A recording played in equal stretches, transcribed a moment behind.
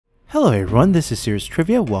Hello everyone, this is Serious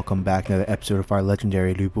Trivia. Welcome back to another episode of our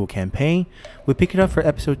legendary Lu Bu campaign. We pick it up for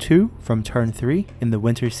episode 2 from turn 3 in the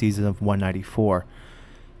winter season of 194.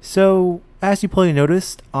 So, as you probably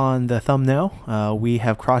noticed on the thumbnail, we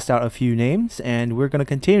have crossed out a few names and we're going to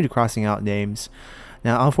continue to crossing out names.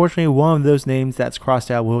 Now, unfortunately, one of those names that's crossed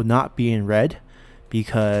out will not be in red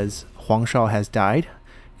because Huang Shao has died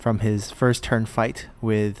from his first turn fight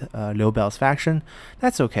with Liu Bao's faction.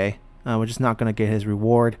 That's okay. We're just not going to get his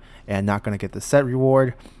reward and not going to get the set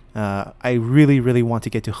reward. I really want to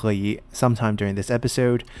get to He Yi sometime during this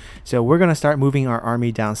episode. So we're going to start moving our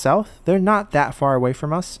army down south. They're not that far away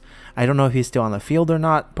from us. I don't know if he's still on the field or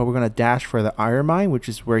not, but we're going to dash for the iron mine, which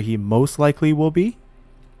is where he most likely will be.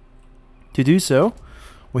 To do so,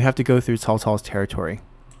 we have to go through Cao Cao's territory.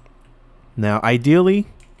 Now, ideally,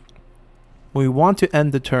 we want to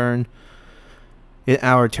end the turn in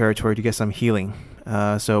our territory to get some healing.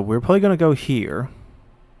 So we're probably going to go here.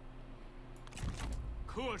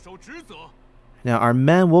 Now our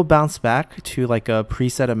men will bounce back to like a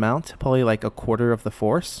preset amount, probably like a quarter of the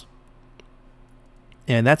force.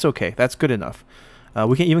 And that's okay. That's good enough.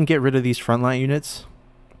 We can even get rid of these frontline units.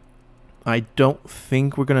 I don't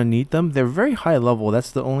think we're going to need them. They're very high level.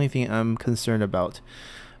 That's the only thing I'm concerned about.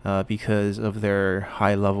 Because of their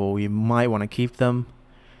high level, we might want to keep them.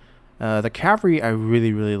 The cavalry I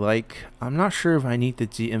really like. I'm not sure if I need the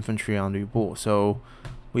Z infantry on Lu Bu, so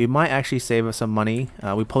we might actually save us some money.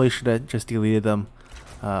 We probably should have just deleted them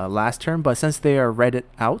last turn, but since they are redded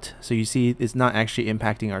out, so you see it's not actually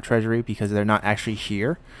impacting our treasury because they're not actually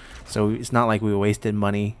here. So it's not like we wasted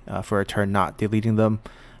money for a turn not deleting them,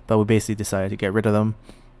 but we basically decided to get rid of them.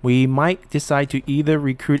 We might decide to either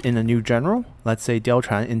recruit in a new general, let's say Diao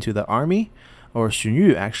Chuan into the army, or Xun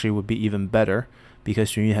Yu actually would be even better.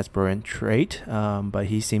 Because Xun Yu has brilliant trait, but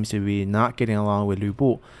he seems to be not getting along with Lu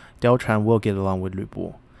Bu. Diao Chuan will get along with Lu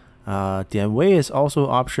Bu. Dian Wei is also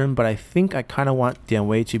an option, but I think I kind of want Dian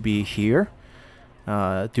Wei to be here,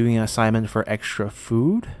 doing an assignment for extra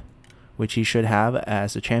food, which he should have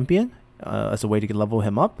as a champion, as a way to level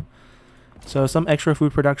him up. So some extra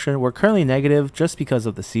food production. We're currently negative just because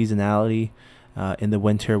of the seasonality. In the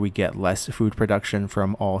winter, we get less food production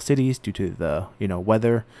from all cities due to the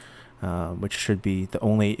weather. Which should be the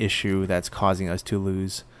only issue that's causing us to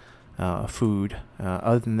lose food.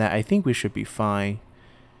 Other than that, I think we should be fine.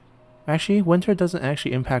 Actually, winter doesn't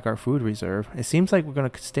actually impact our food reserve. It seems like we're going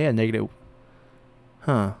to stay at negative...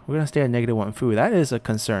 We're going to stay at -1 food. That is a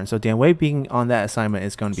concern. So Dian Wei being on that assignment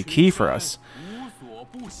is going to be key for us.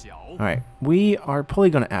 Alright, we are probably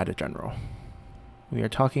going to add a general. We are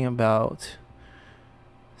talking about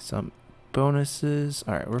some bonuses.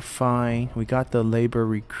 Alright, we're fine. We got the labor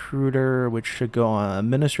recruiter, which should go on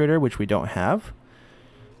administrator, which we don't have.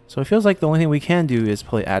 So it feels like the only thing we can do is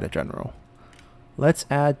probably add a general. Let's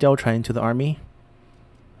add Diao Chuan into the army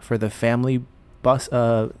for the family bus.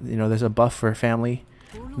 There's a buff for family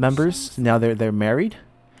members. Now they're married.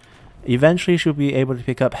 Eventually she'll be able to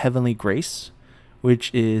pick up Heavenly Grace,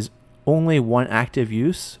 which is only one active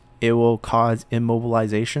use. It will cause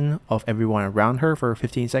immobilization of everyone around her for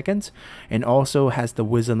 15 seconds, and also has the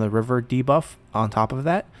Wisdom of the River debuff on top of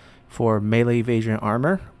that for melee evasion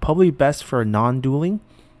armor. Probably best for non-dueling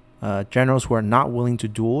generals who are not willing to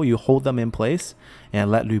duel. You hold them in place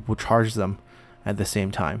and let Lu Bu charge them at the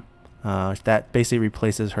same time. That basically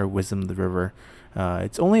replaces her Wisdom of the River.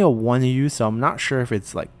 It's only a 1 use, so I'm not sure if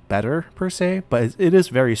it's like better per se, but it is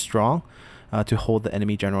very strong to hold the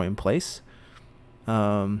enemy general in place.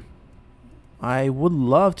 I would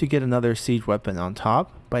love to get another siege weapon on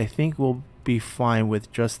top, but I think we'll be fine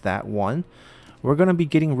with just that one. We're going to be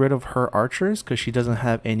getting rid of her archers because she doesn't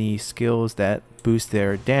have any skills that boost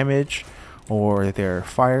their damage or their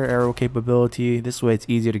fire arrow capability. This way it's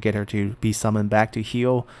easier to get her to be summoned back to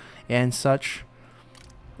heal and such.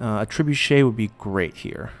 A trebuchet would be great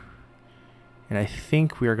here. And I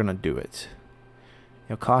think we are going to do it.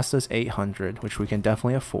 It'll cost us 800, which we can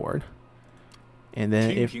definitely afford. And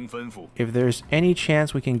then if there's any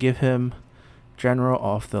chance we can give him general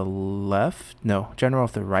off the left, no, general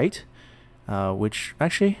off the right, which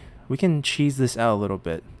actually we can cheese this out a little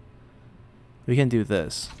bit. We can do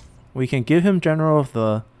this. We can give him general of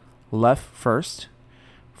the left first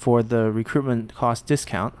for the recruitment cost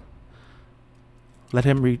discount. Let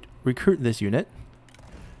him recruit this unit.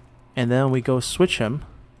 And then we go switch him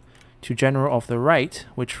to general of the right,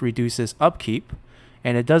 which reduces upkeep.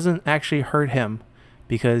 And it doesn't actually hurt him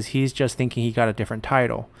because he's just thinking he got a different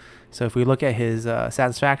title. So if we look at his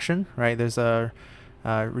satisfaction, right, there's a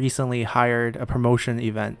recently hired a promotion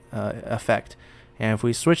event effect. And if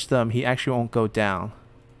we switch them, he actually won't go down.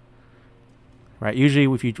 right?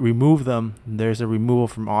 Usually if you remove them, there's a removal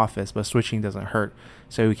from office, but switching doesn't hurt.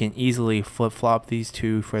 So we can easily flip-flop these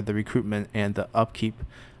two for the recruitment and the upkeep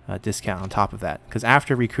discount on top of that. Because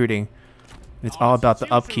after recruiting, it's all about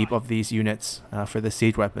the upkeep of these units for the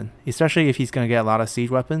siege weapon. Especially if he's going to get a lot of siege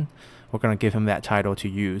weapon, we're going to give him that title to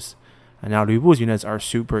use. And now Lu Bu's units are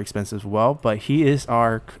super expensive as well, but he is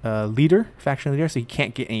our leader, faction leader, so he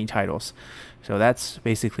can't get any titles. So that's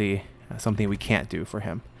basically something we can't do for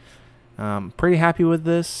him. Pretty happy with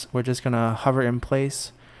this. We're just going to hover in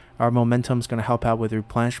place. Our momentum is going to help out with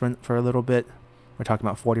replenishment for a little bit. We're talking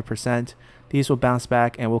about 40%. These will bounce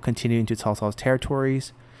back and we'll continue into Cao Cao's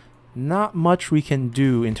territories. Not much we can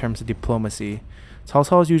do in terms of diplomacy. Cao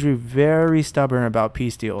Cao is usually very stubborn about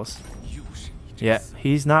peace deals. Yeah,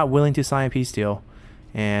 he's not willing to sign a peace deal.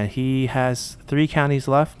 And he has 3 counties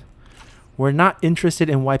left. We're not interested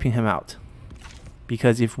in wiping him out.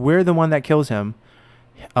 Because if we're the one that kills him,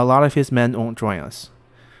 a lot of his men won't join us.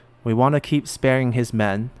 We want to keep sparing his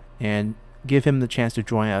men and give him the chance to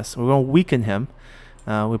join us. We're going to weaken him.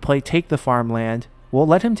 We play take the farmland. We'll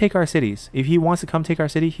let him take our cities. If he wants to come take our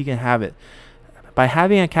city, he can have it. By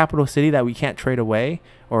having a capital city that we can't trade away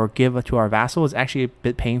or give to our vassal is actually a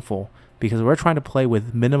bit painful because we're trying to play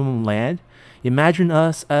with minimum land. Imagine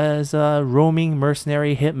us as a roaming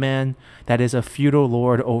mercenary hitman that is a feudal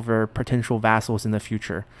lord over potential vassals in the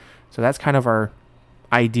future. So that's kind of our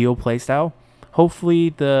ideal playstyle. Hopefully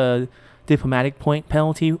the diplomatic point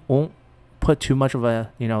penalty won't put too much of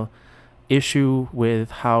a issue with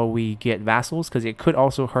how we get vassals, because it could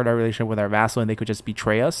also hurt our relationship with our vassal and they could just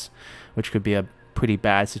betray us, which could be a pretty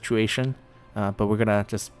bad situation. But we're gonna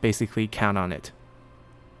just basically count on it.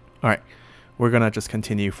 All right, we're gonna just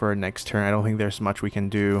continue for next turn. I don't think there's much we can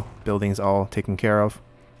do. Buildings all taken care of.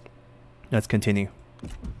 Let's continue.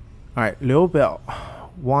 All right, Liu Biao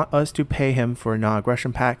want us to pay him for a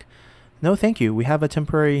non-aggression pact. No, thank you. We have a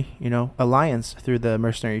temporary, alliance through the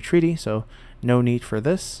mercenary treaty, so no need for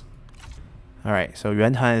this. All right, so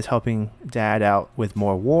Yuan Han is helping Dad out with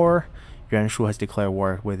more war. Yuan Shu has declared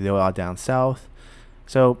war with Liu Biao down south.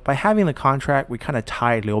 So by having the contract, we kind of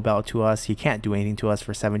tied Liu Biao to us. He can't do anything to us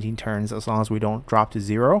for 17 turns as long as we don't drop to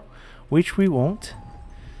 0, which we won't.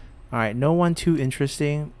 All right, no one too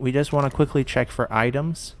interesting. We just want to quickly check for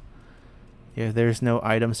items. If there's no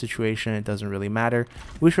item situation, it doesn't really matter.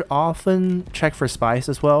 We should often check for spies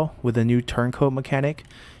as well. With the new turncoat mechanic,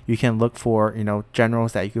 you can look for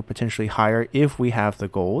generals that you could potentially hire if we have the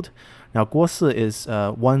gold. Now Guo Si is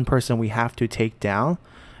one person we have to take down,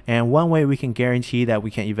 and one way we can guarantee that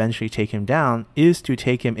we can eventually take him down is to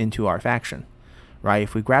take him into our faction, right?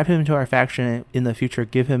 If we grab him into our faction in the future,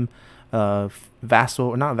 give him vassal,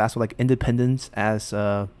 or not vassal, like independence as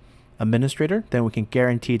administrator, then we can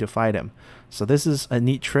guarantee to fight him. So this is a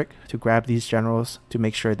neat trick to grab these generals to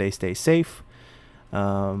make sure they stay safe.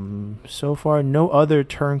 So far no other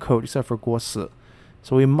turncoat except for Guo Si,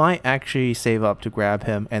 so we might actually save up to grab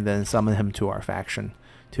him and then summon him to our faction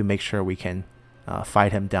to make sure we can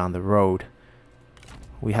fight him down the road.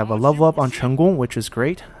 We have a level up on Chenggong, which is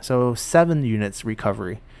great. So 7 units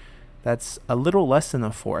recovery. That's a little less than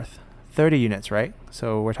a fourth. 30 units, right?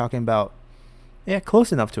 So we're talking about, yeah,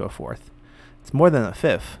 close enough to a fourth. It's more than a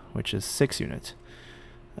fifth, which is 6 units.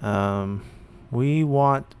 We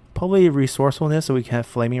want probably resourcefulness so we can have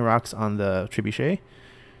flaming rocks on the trebuchet.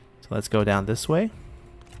 So let's go down this way.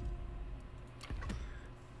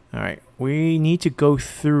 Alright, we need to go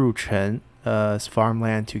through Chen's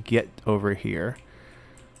farmland to get over here.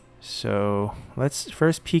 So let's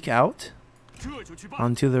first peek out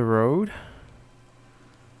onto the road.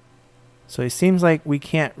 So it seems like we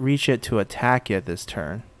can't reach it to attack it this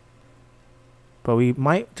turn. But we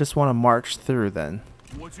might just want to march through then.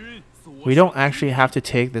 We don't actually have to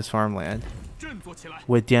take this farmland.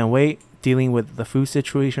 With Dian Wei dealing with the food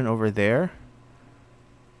situation over there.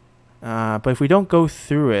 But if we don't go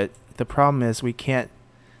through it, the problem is we can't...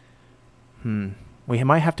 We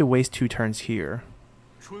might have to waste 2 turns here.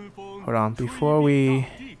 Hold on, before we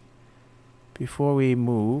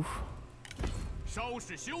move,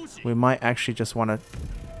 we might actually just want to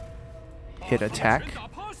hit attack.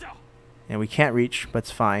 And we can't reach, but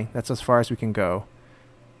it's fine. That's as far as we can go.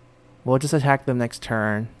 We'll just attack them next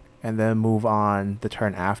turn and then move on the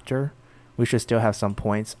turn after. We should still have some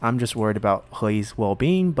points. I'm just worried about He Yi's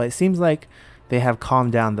well-being, but it seems like they have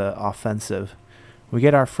calmed down the offensive. We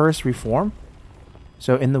get our first reform.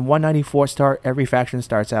 So in the 194 start, every faction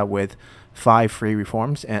starts out with 5 free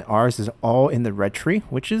reforms, and ours is all in the red tree,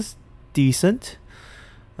 which is decent.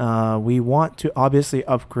 We want to obviously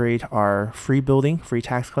upgrade our free building, free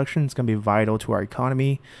tax collection. It's going to be vital to our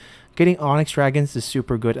economy. Getting Onyx Dragons is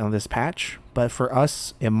super good on this patch, but for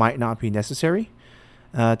us, it might not be necessary.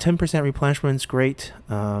 10% replenishment is great,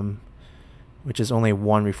 which is only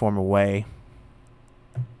one reform away.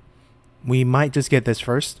 We might just get this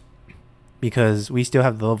first, because we still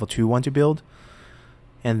have the level 2 one to build.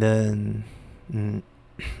 And then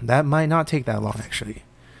that might not take that long, actually.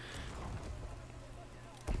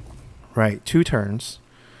 Right, 2 turns.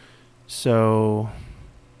 So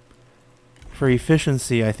for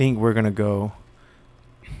efficiency, I think we're going to go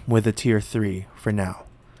with a tier 3 for now.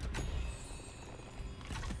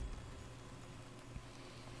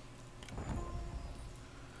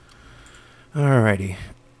 Alrighty.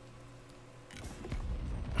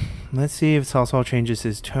 Let's see if Cao Cao changes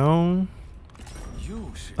his tone.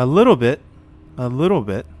 A little bit.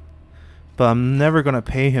 But I'm never going to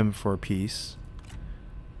pay him for peace.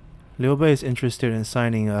 Liu Bei is interested in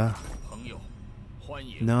signing a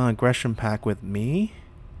non-aggression pact with me.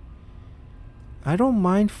 I don't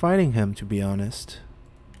mind fighting him, to be honest.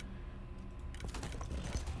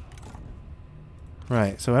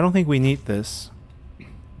 Right, so I don't think we need this.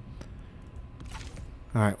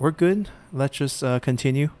 Alright, we're good. Let's just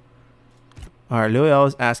continue. Alright, Liu Yao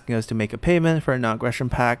is asking us to make a payment for a non-aggression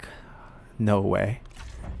pact. No way.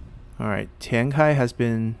 Alright, Tian Kai has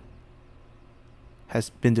been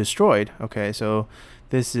destroyed. Okay, so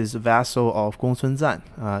this is vassal of Gongsun Zan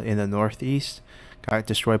in the northeast. Got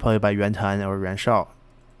destroyed probably by Yuan Tan or Yuan Shao.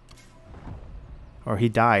 Or he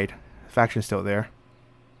died. Faction's still there.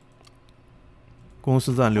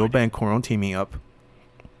 Gongsun Zan, Liu Bei, and Kong Rong teaming up.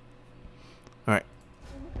 Alright.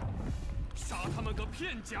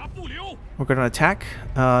 We're gonna attack.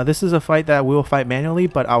 This is a fight that we'll fight manually,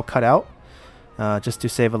 but I'll cut out. Just to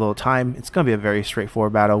save a little time. It's going to be a very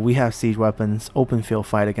straightforward battle. We have siege weapons, open field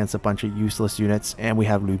fight against a bunch of useless units, and we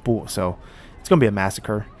have Lu Bu, so it's going to be a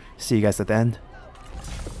massacre. See you guys at the end.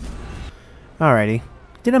 Alrighty.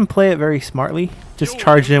 Didn't play it very smartly. Just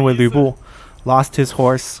charged in with Lu Bu. Lost his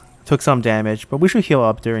horse, took some damage, but we should heal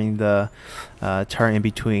up during the turn in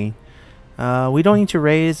between. We don't need to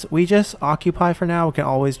raise. We just occupy for now. We can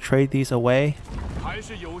always trade these away.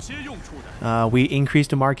 We increase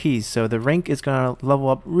the marquees, so the rank is going to level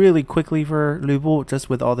up really quickly for Lu Bu just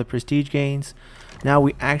with all the prestige gains. Now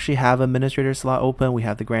we actually have administrator slot open. We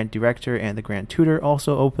have the Grand Director and the Grand Tutor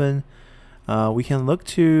also open. We can look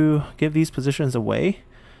to give these positions away.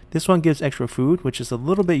 This one gives extra food, which is a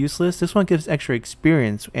little bit useless. This one gives extra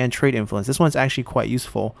experience and trade influence. This one's actually quite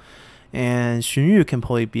useful. And Xun Yu can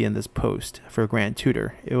probably be in this post for Grand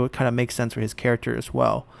Tutor. It would kind of make sense for his character as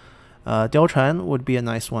well. Diao Chan would be a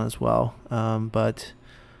nice one as well. But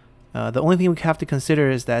the only thing we have to consider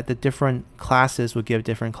is that the different classes would give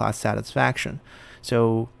different class satisfaction.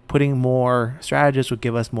 So putting more strategists would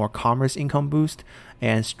give us more commerce income boost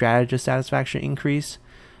and strategist satisfaction increase.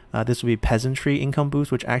 This would be peasantry income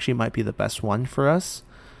boost, which actually might be the best one for us.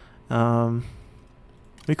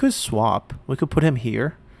 We could swap. We could put him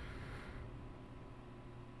here.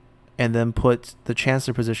 And then put the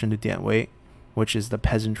Chancellor position to Dian Wei, which is the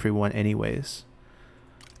peasantry one anyways.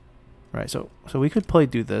 Right, so we could probably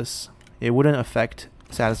do this. It wouldn't affect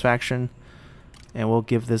satisfaction. And we'll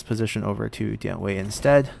give this position over to Dian Wei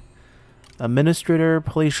instead. Administrator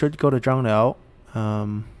probably should go to Zhang Liao.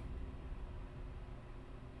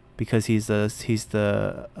 Because he's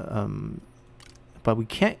the but we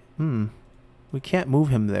can't move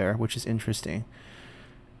him there, which is interesting.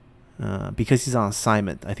 Because he's on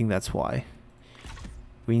assignment. I think that's why.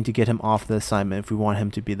 We need to get him off the assignment if we want him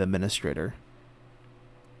to be the administrator.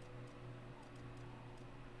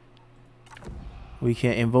 We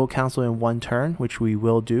can invoke council in one turn, which we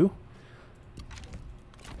will do.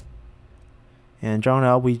 And Zhang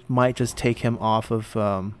Liao, we might just take him off of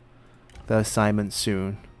the assignment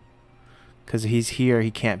soon. Because he's here,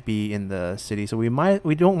 he can't be in the city. So we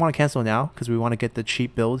don't want to cancel now because we want to get the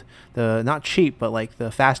cheap build. Not cheap, but like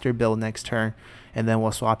the faster build next turn. And then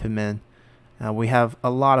we'll swap him in. We have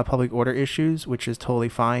a lot of public order issues, which is totally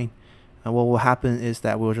fine. What will happen is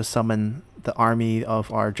that we'll just summon the army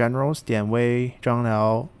of our generals, Dian Wei, Zhang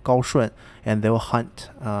Liao, Gao Shun, and they'll hunt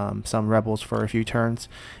some rebels for a few turns.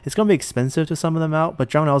 It's going to be expensive to summon them out, but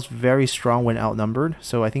Zhang Liao's very strong when outnumbered,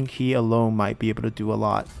 so I think he alone might be able to do a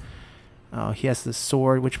lot. He has the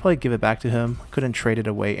sword, which probably give it back to him. Couldn't trade it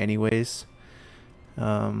away anyways.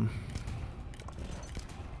 Since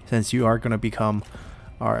you are going to become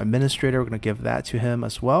our administrator, we're going to give that to him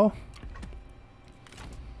as well.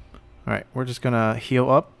 Alright, we're just going to heal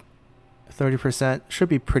up. 30%. Should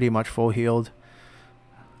be pretty much full healed.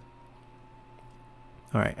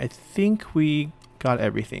 Alright, I think we got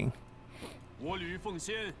everything. We're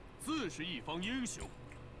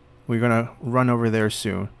going to run over there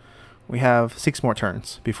soon. We have 6 more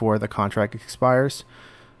turns before the contract expires.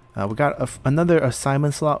 We got another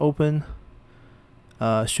assignment slot open.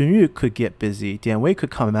 Xun Yu could get busy. Dian Wei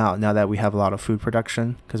could come out now that we have a lot of food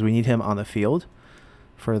production because we need him on the field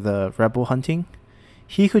for the rebel hunting.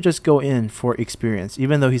 He could just go in for experience,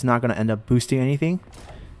 even though he's not going to end up boosting anything.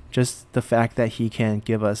 Just the fact that he can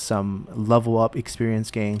give us some level up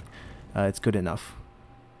experience gain, it's good enough.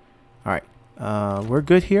 Alright, we're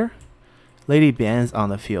good here. Lady Bian's on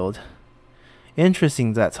the field.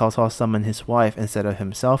 Interesting that Cao Cao summoned his wife instead of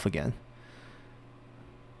himself again.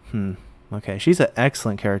 Okay, she's an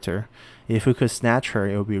excellent character. If we could snatch her,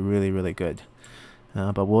 it would be really, really good.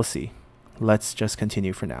 But we'll see. Let's just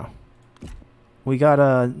continue for now. We got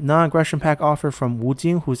a non-aggression pack offer from Wu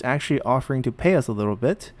Jing, who's actually offering to pay us a little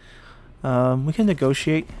bit. We can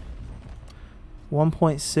negotiate.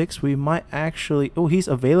 1.6, we might actually... Oh, he's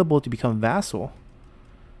available to become vassal.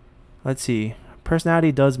 Let's see.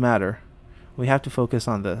 Personality does matter. We have to focus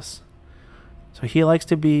on this. So he likes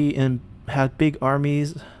to be in... have big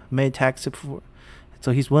armies, made tax...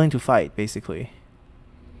 So he's willing to fight, basically.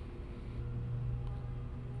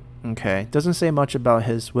 Okay, doesn't say much about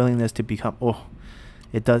his willingness to become... Oh,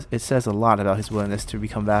 it does. It says a lot about his willingness to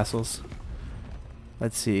become vassals.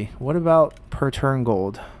 Let's see. What about per turn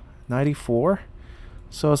gold? 94?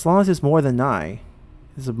 So as long as it's more than 9,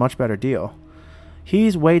 it's a much better deal.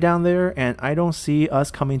 He's way down there, and I don't see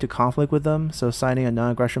us coming to conflict with them, so signing a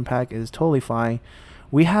non-aggression pack is totally fine.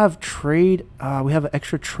 We have trade... we have an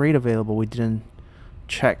extra trade available we didn't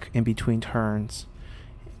check in between turns.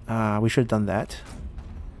 We should have done that.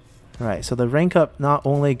 Right, so the rank up not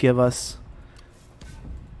only give us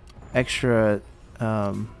extra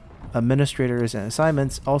administrators and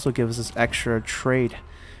assignments, also gives us extra trade,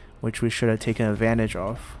 which we should have taken advantage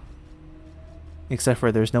of. Except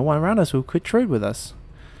for there's no one around us who could trade with us.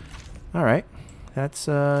 Alright, that's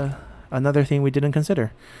another thing we didn't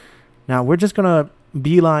consider. Now we're just gonna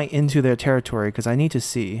beeline into their territory because I need to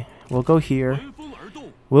see. We'll go here.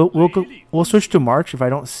 We'll switch to March if I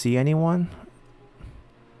don't see anyone.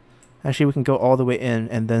 Actually, we can go all the way in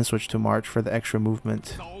and then switch to March for the extra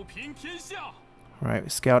movement.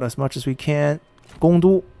 Alright, scout as much as we can.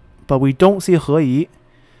 Gongdu, but we don't see He Yi.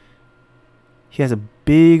 He has a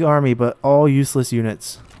big army, but all useless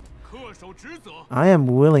units. I am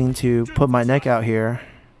willing to put my neck out here.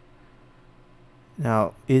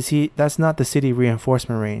 Now, is he... That's not the city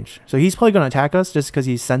reinforcement range. So he's probably going to attack us just because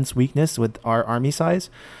he senses weakness with our army size.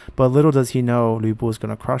 But little does he know Lu Bu is going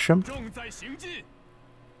to crush him.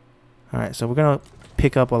 Alright, so we're going to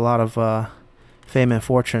pick up a lot of fame and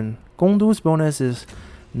fortune. Gongdu's bonus is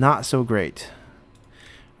not so great.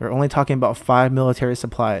 We're only talking about 5 military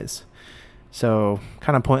supplies. So,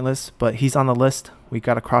 kind of pointless, but he's on the list. We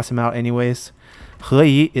got to cross him out anyways. He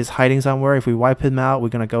Yi is hiding somewhere. If we wipe him out, we're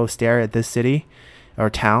going to go stare at this city or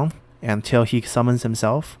town until he summons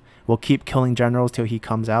himself. We'll keep killing generals till he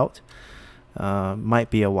comes out. Might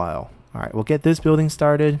be a while. Alright, we'll get this building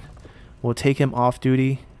started. We'll take him off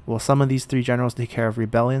duty. We'll summon these 3 generals to take care of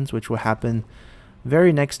rebellions, which will happen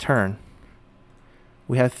very next turn.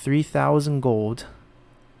 We have 3,000 gold,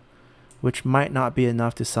 which might not be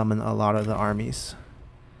enough to summon a lot of the armies.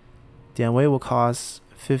 Dian Wei will cost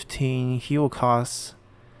 15. He will cost...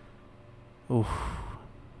 Ooh.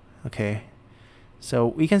 Okay. So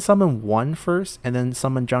we can summon 1 first, and then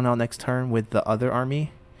summon Zhang Nao next turn with the other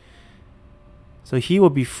army. So he will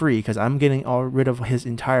be free because I'm getting rid of his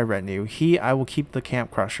entire retinue. I will keep the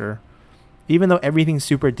Camp Crusher. Even though everything's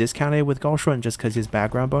super discounted with Gao Shun just because his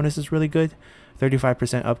background bonus is really good.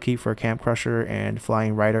 35% upkeep for Camp Crusher and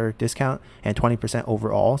Flying Rider discount. And 20%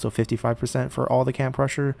 overall. So 55% for all the Camp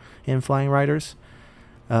Crusher and Flying Riders.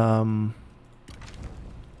 But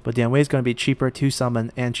Dian Wei is going to be cheaper to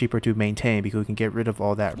summon and cheaper to maintain because we can get rid of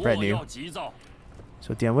all that retinue.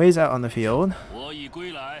 So Dian Wei's out on the field.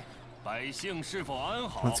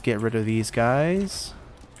 Let's get rid of these guys.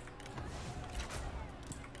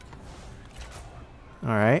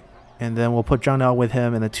 Alright. And then we'll put Zhang Nao with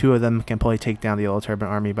him, and the 2 of them can probably take down the Yellow Turban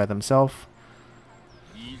army by themselves.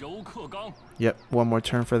 Yep, 1 more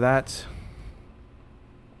turn for that.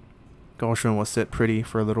 Gao Shun will sit pretty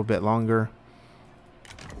for a little bit longer.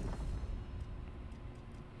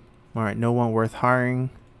 Alright, no one worth hiring.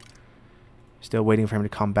 Still waiting for him to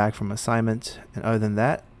come back from assignment. And other than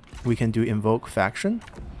that, we can do Invoke Faction.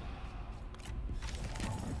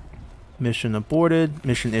 Mission aborted.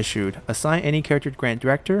 Mission issued. Assign any character to Grant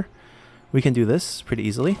Director. We can do this pretty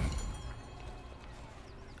easily.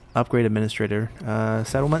 Upgrade Administrator.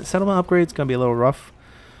 Settlement upgrade is going to be a little rough.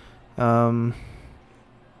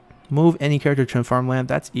 Move any character to farmland.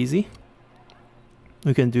 That's easy.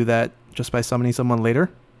 We can do that just by summoning someone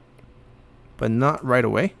later. but not right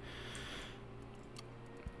away.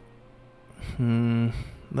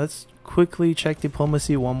 Let's quickly check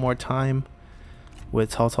diplomacy one more time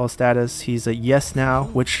with Cao Cao status. He's a yes now,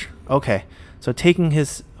 which, okay. So taking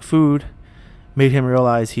his food made him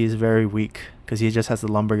realize he's very weak because he just has the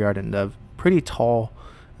lumberyard and a pretty tall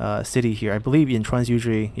city here. I believe Yinchuan's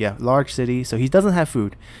usually, yeah, large city. So he doesn't have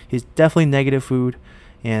food. He's definitely negative food,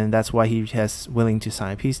 and that's why he has willing to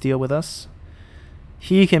sign a peace deal with us.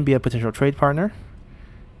 He can be a potential trade partner,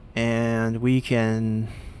 and we can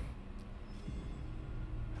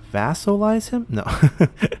vassalize him? No,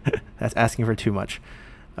 that's asking for too much.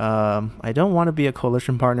 I don't want to be a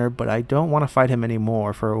coalition partner, but I don't want to fight him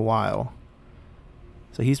anymore for a while.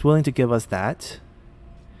 So he's willing to give us that.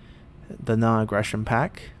 The non-aggression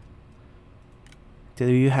pack. Do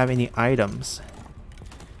you have any items?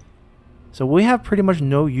 So we have pretty much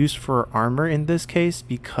no use for armor in this case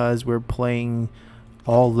because we're playing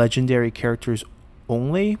all legendary characters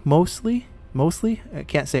only, mostly. I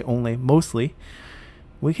can't say only, mostly.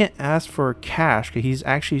 We can ask for cash because he's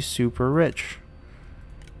actually super rich.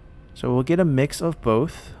 So we'll get a mix of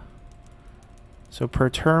both. So per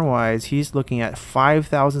turn wise, he's looking at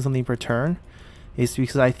 5,000 something per turn. It's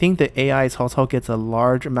because I think the AI Cao Cao gets a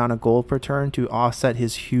large amount of gold per turn to offset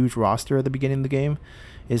his huge roster at the beginning of the game.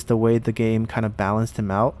 Is the way the game kind of balanced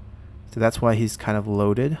him out. So that's why he's kind of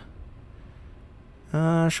loaded.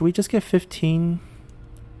 Should we just get 15?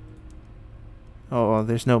 Oh,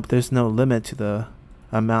 there's no limit to the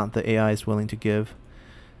amount the AI is willing to give.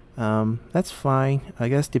 That's fine. I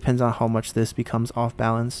guess depends on how much this becomes off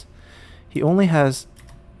balance. He only has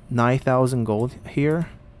 9,000 gold here.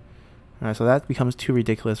 Alright, so that becomes too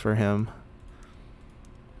ridiculous for him.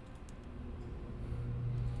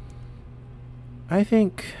 I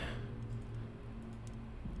think...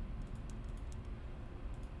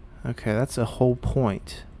 Okay, that's a whole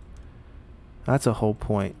point. That's a whole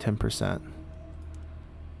point, 10%.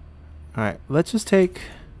 Alright, let's just take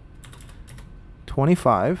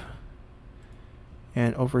 25.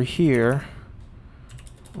 And over here,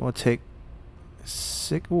 we'll take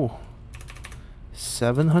 700?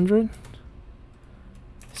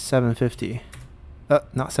 750.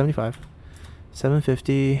 Not 75.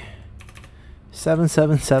 750.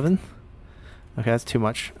 777. Okay, that's too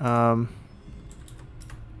much.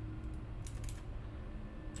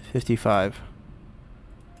 55.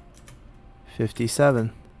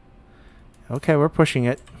 57. Okay, we're pushing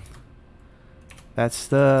it. That's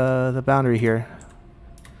the boundary here.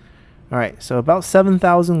 Alright, so about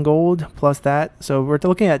 7,000 gold plus that. So we're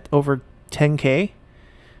looking at over 10k,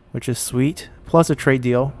 which is sweet. Plus a trade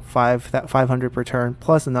deal, 500 per turn,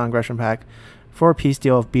 plus a non-aggression pack for a peace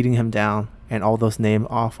deal of beating him down and all those names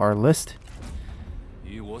off our list.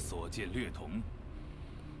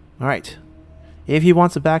 Alright. If he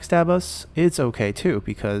wants to backstab us, it's okay too,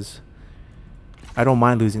 because I don't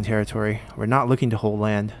mind losing territory. We're not looking to hold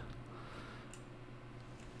land.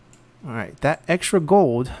 Alright, that extra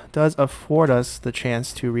gold does afford us the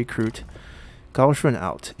chance to recruit Gaoshun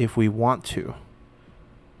out if we want to.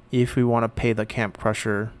 If we want to pay the Camp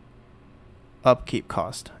Crusher upkeep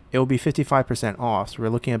cost. It will be 55% off, so we're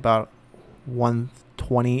looking at about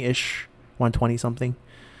 120-ish, 120 something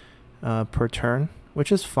per turn,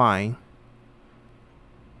 which is fine.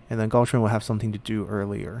 And then Gaoshun will have something to do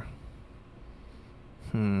earlier.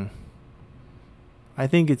 I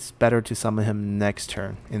think it's better to summon him next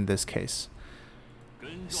turn in this case.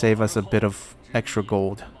 Save us a bit of extra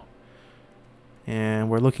gold. And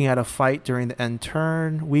we're looking at a fight during the end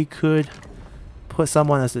turn. We could put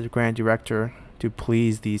someone as the Grand Director to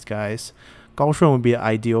please these guys. Gaoshun would be an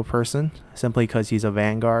ideal person, simply because he's a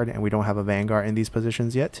Vanguard and we don't have a Vanguard in these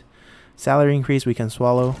positions yet. Salary increase we can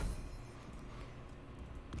swallow.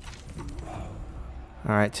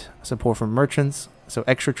 Alright, support from merchants. So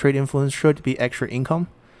extra trade influence should be extra income.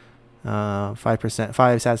 5%,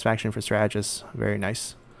 5 satisfaction for strategists. Very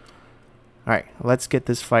nice. Alright, let's get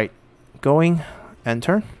this fight going. End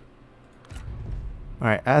turn.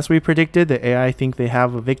 Alright, as we predicted, the AI think they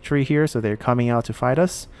have a victory here, so they're coming out to fight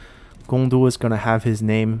us. Gongdu is going to have his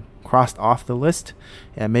name crossed off the list,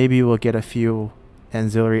 and maybe we'll get a few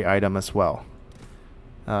ancillary items as well.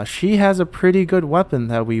 She has a pretty good weapon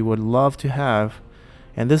that we would love to have,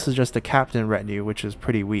 and this is just the captain retinue, which is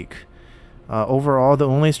pretty weak. Overall, the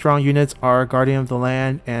only strong units are Guardian of the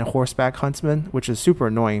Land and Horseback Huntsman, which is super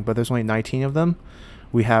annoying, but there's only 19 of them.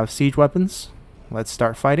 We have siege weapons. Let's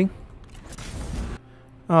start fighting.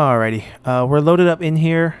 Alrighty, we're loaded up in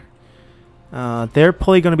here. They're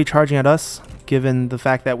probably going to be charging at us, given the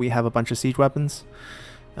fact that we have a bunch of siege weapons.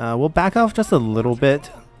 We'll back off just a little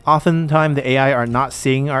bit. Oftentimes the AI are not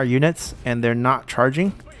seeing our units, and they're not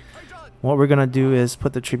charging. What we're gonna do is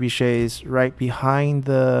put the trebuchets right behind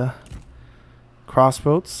the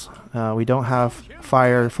crossbows. We don't have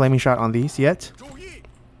fire flaming shot on these yet.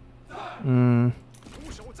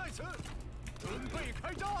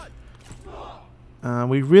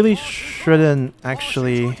 We really shouldn't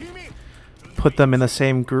actually put them in the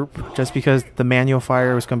same group just because the manual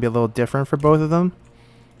fire is going to be a little different for both of them.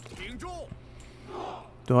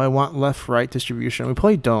 Do I want left-right distribution? We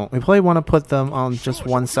probably don't. We probably want to put them on just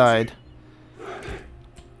one side.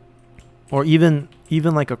 Or even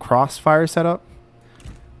like a crossfire setup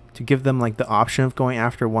to give them like the option of going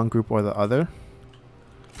after one group or the other.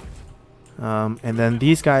 And then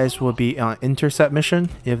these guys will be on intercept mission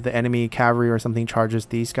if the enemy cavalry or something charges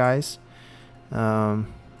these guys.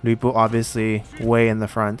 Lu Bu obviously way in the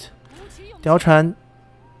front. Diao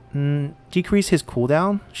Chuan decrease his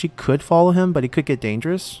cooldown. She could follow him, but he could get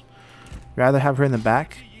dangerous. Rather have her in the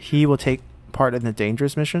back. He will take part in the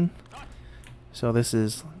dangerous mission. So this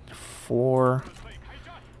is 4.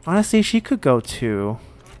 Honestly, she could go 2.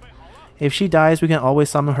 If she dies, we can always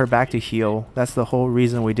summon her back to heal. That's the whole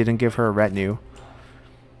reason we didn't give her a retinue.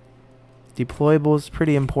 Deployable is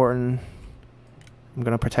pretty important. I'm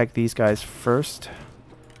going to protect these guys first.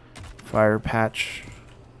 Fire patch.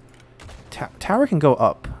 Tower can go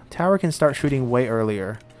up. Tower can start shooting way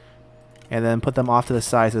earlier. And then put them off to the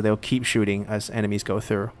side so they'll keep shooting as enemies go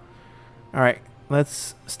through. Alright,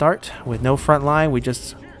 let's start with no front line. We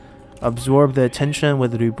just absorb the attention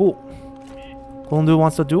with Lu Bu. Gongdu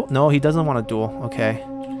wants to duel? No, he doesn't want to duel. Okay.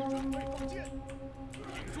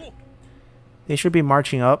 They should be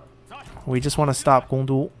marching up. We just want to stop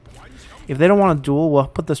Gongdu. If they don't want to duel, we'll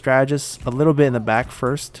put the strategists a little bit in the back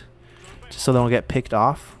first, just so they don't get picked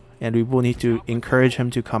off. And we will need to encourage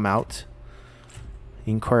him to come out.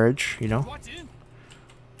 Encourage, you know.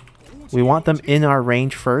 We want them in our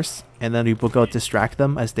range first, and then we will go distract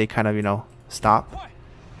them as they kind of, you know, stop.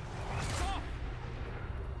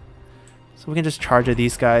 So we can just charge at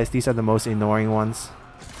these guys. These are the most annoying ones.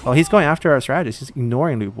 Oh, he's going after our strategist. He's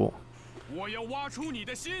ignoring Lu Bu.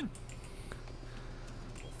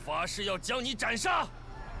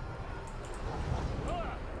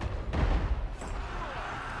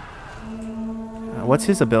 What's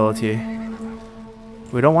his ability?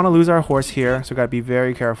 We don't want to lose our horse here, so gotta be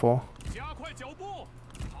very careful.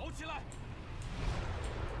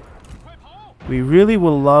 We really would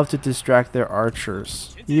love to distract their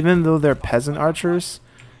archers. Even though they're peasant archers,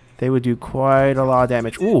 they would do quite a lot of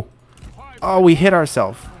damage. Ooh! Oh, we hit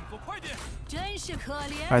ourselves.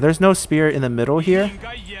 Alright, there's no spirit in the middle here,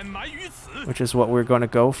 which is what we're going to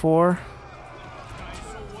go for.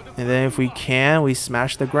 And then if we can, we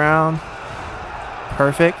smash the ground.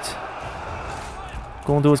 Perfect.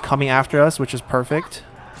 Gongdu is coming after us, which is perfect.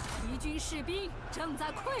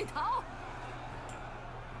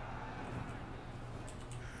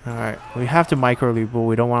 Alright, we have to micro Lu Bu.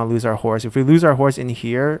 We don't want to lose our horse. If we lose our horse in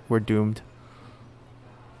here, we're doomed.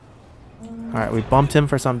 Alright, we bumped him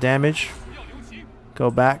for some damage. Go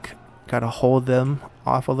back. Gotta hold them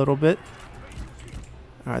off a little bit.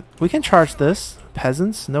 Alright, we can charge this.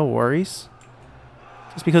 Peasants, no worries.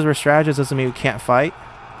 Just because we're strategists doesn't mean we can't fight.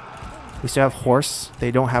 We still have horse. They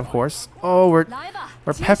don't have horse. Oh, we're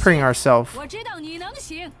peppering ourselves. Alright.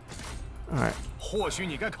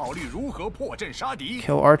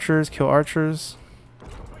 Kill archers, kill archers.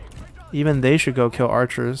 Even they should go kill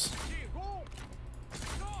archers.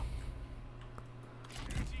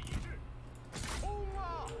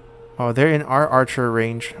 Oh, they're in our archer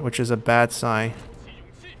range, which is a bad sign.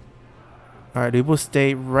 Alright, Lu Bu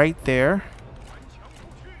stay right there.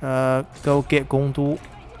 Go get Gongdu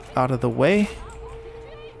out of the way.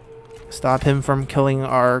 Stop him from killing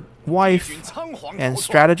our wife and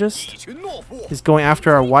strategist. He's going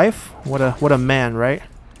after our wife. What a man, right?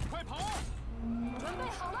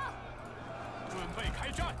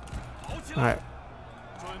 Alright.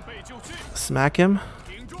 Smack him.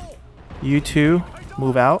 You two,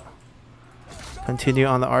 move out. Continue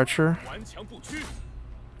on the archer.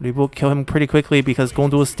 We will kill him pretty quickly because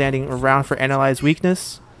Gongdu is standing around for analyze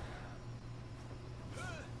weakness.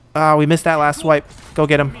 Ah, we missed that last swipe. Go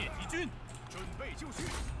get him.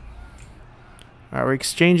 Alright, we're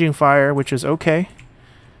exchanging fire, which is okay.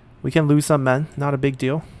 We can lose some men, not a big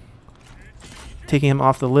deal. Taking him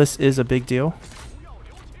off the list is a big deal.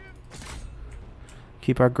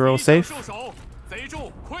 Keep our girls safe.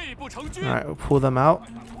 Alright, we'll pull them out.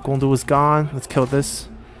 Gongdu is gone. Let's kill this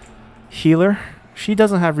healer. She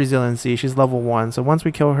doesn't have resiliency. She's level 1. So once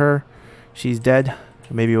we kill her, she's dead.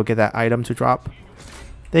 Maybe we'll get that item to drop.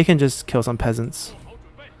 They can just kill some peasants.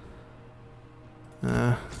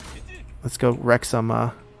 Let's go wreck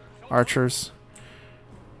some archers.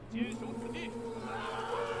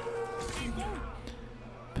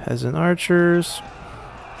 Peasant archers.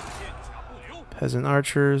 Peasant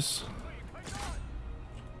archers.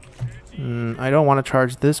 I don't want to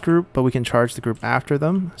charge this group, but we can charge the group after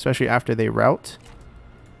them, especially after they rout.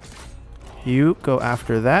 You go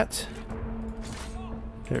after that.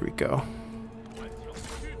 There we go.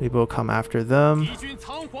 We will come after them.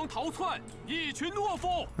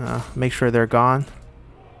 Make sure they're gone.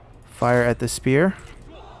 Fire at the spear.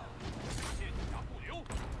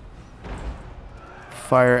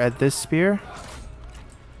 Fire at this spear.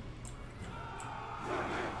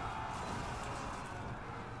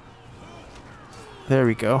 There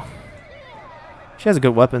we go. She has a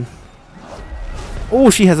good weapon. Oh,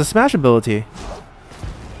 she has a smash ability.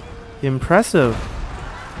 Impressive.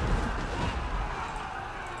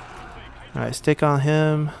 Alright, stick on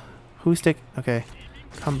him. Who stick? Okay.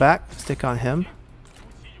 Come back. Stick on him.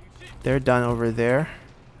 They're done over there.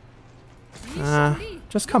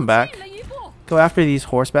 Just come back. Go after these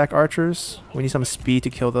horseback archers. We need some speed to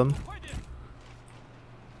kill them.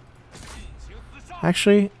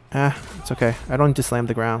 Actually, it's okay. I don't need to slam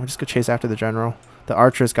the ground. I'm just gonna chase after the general. The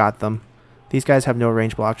archers got them. These guys have no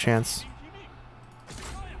range block chance.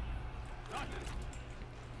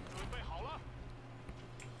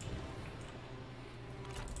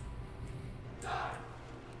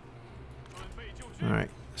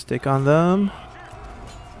 Alright, stick on them.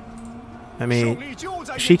 I mean,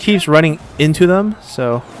 she keeps running into them,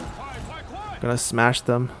 so I'm gonna smash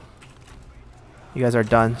them. You guys are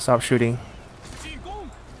done. Stop shooting.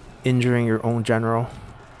 Injuring your own general.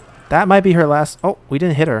 That might be her last. Oh, we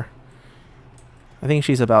didn't hit her. I think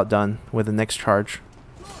she's about done with the next charge.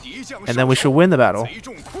 And then we should win the battle.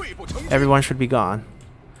 Everyone should be gone.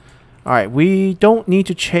 Alright, we don't need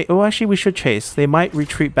to chase. Oh, actually, we should chase. They might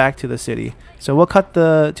retreat back to the city. So we'll cut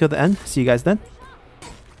till the end. See you guys then.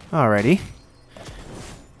 Alrighty.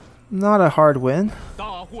 Not a hard win.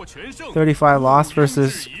 35 loss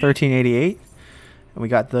versus 1388. And we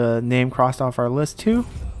got the name crossed off our list too.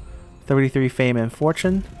 33 fame and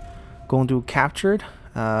fortune. Gongdu captured.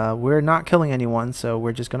 We're not killing anyone, so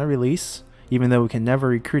we're just gonna release. Even though we can never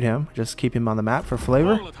recruit him, just keep him on the map for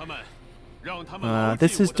flavor.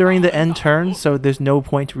 This is during the end turn, so there's no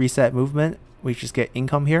point to reset movement. We just get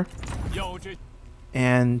income here.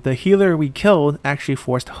 And the healer we killed actually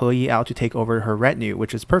forced He Yi out to take over her retinue,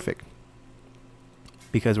 which is perfect.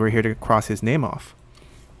 Because we're here to cross his name off.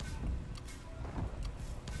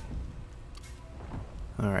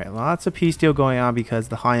 Alright, lots of peace deal going on because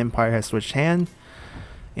the Han Empire has switched hand.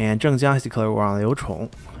 And Zhengjiang has declared war on Liu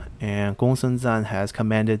Chong. And Gong Sun Zan has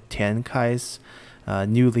commanded Tian Kai's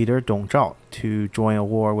new leader, Dong Zhao, to join a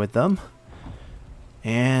war with them.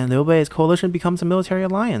 And Liu Bei's coalition becomes a military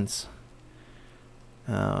alliance.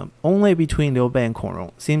 Only between Liu Bei and Kong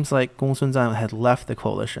Rong. Seems like Gong Sun Zan had left the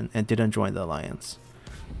coalition and didn't join the alliance.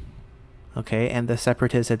 Okay, and the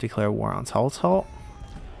separatists have declared war on Cao Cao.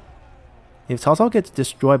 If Cao Cao gets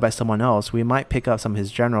destroyed by someone else, we might pick up some of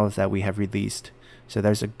his generals that we have released. So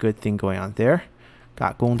there's a good thing going on there.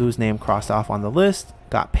 Got Gongdu's name crossed off on the list.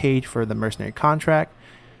 Got paid for the mercenary contract.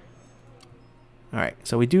 Alright,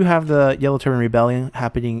 so we do have the Yellow Turban Rebellion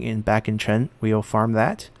happening back in Chen. We'll farm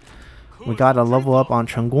that. We got a level up on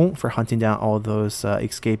Chenggong for hunting down all those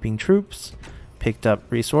escaping troops. Picked up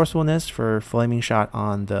resourcefulness for flaming shot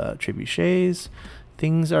on the trebuchets.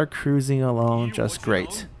 Things are cruising along just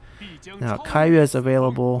great. Now Kaiyue is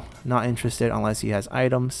available. Not interested unless he has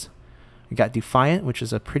items. We got Defiant, which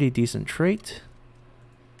is a pretty decent trait.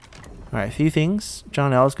 Alright, a few things.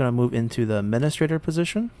 Zhang Liao is going to move into the administrator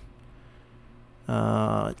position.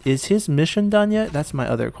 Is his mission done yet? That's my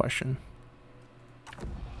other question.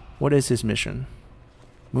 What is his mission?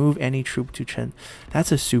 Move any troop to Chen.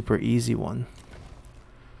 That's a super easy one.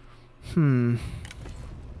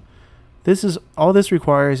 This is all this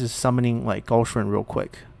requires is summoning like Gao Shun real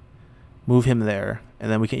quick. Move him there,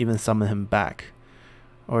 and then we can even summon him back.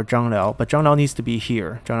 Or Zhang Liao, but Zhang Liao needs to be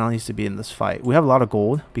here. Zhang Liao needs to be in this fight. We have a lot of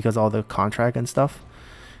gold because all the contract and stuff.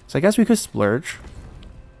 So I guess we could splurge.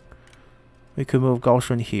 We could move Gao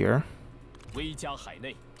Shun here.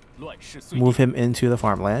 Move him into the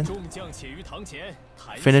farmland.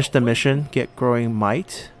 Finish the mission. Get growing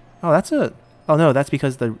might. Oh, that's it. Oh no, that's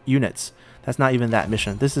because the units. That's not even that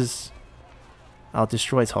mission. This is... I'll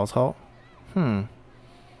destroy Cao Cao. I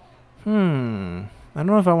don't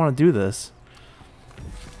know if I want to do this.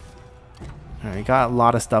 Alright, we got a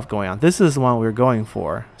lot of stuff going on. This is the one we're going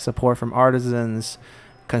for. Support from artisans,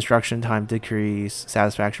 construction time decrease,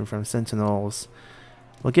 satisfaction from sentinels.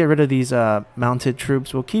 We'll get rid of these mounted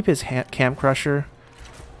troops. We'll keep his camp crusher.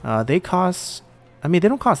 They cost... I mean, they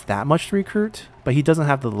don't cost that much to recruit, but he doesn't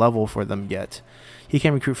have the level for them yet. He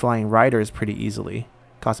can recruit flying riders pretty easily.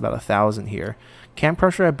 Costs about 1,000 here. Camp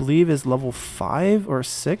Crusher, I believe, is level 5 or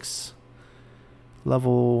 6.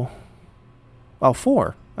 Level... Oh,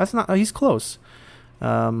 4. That's not... Oh, he's close.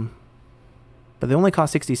 But they only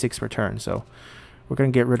cost 66 per turn, so... We're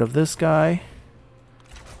going to get rid of this guy.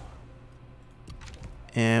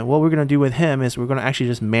 And what we're going to do with him is we're going to actually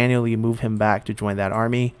just manually move him back to join that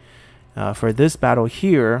army. For this battle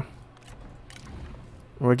here,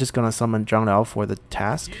 we're just going to summon Zhang Liao for the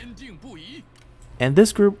task. And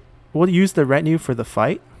this group will use the retinue for the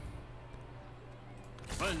fight.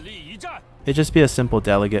 It'd just be a simple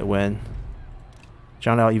delegate win.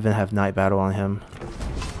 Zhang Liao even have night battle on him.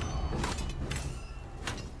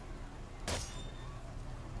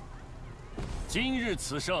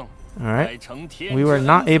 Alright. We were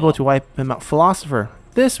not able to wipe him out. Philosopher.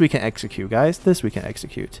 This we can execute, guys. This we can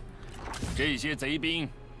execute.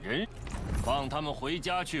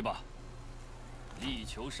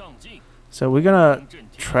 So we're gonna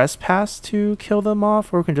trespass to kill them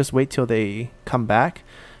off, or we can just wait till they come back.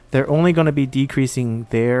 They're only gonna be decreasing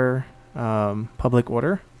their public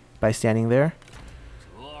order by standing there.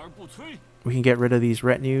 We can get rid of these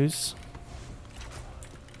retinues.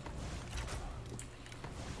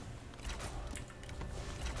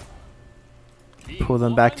 Pull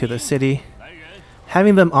them back to the city.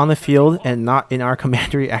 Having them on the field and not in our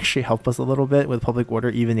commandery actually help us a little bit with public order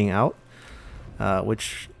evening out,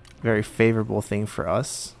 which very favorable thing for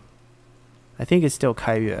us. I think it's still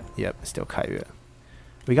Kaiyue. Yep, it's still Kaiyue.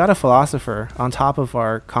 We got a philosopher on top of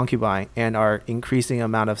our concubine and our increasing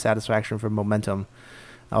amount of satisfaction for momentum,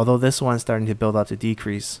 although this one's starting to build up to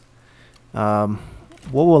decrease. What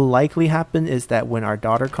will likely happen is that when our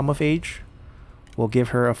daughter come of age, we'll give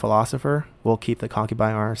her a philosopher. We'll keep the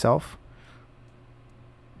concubine on ourselves.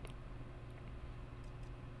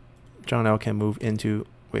 Zhang Liao can move into...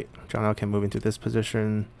 Wait, Zhang Liao can move into this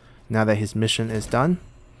position now that his mission is done.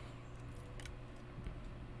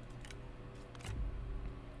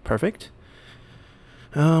 Perfect.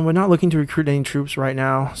 We're not looking to recruit any troops right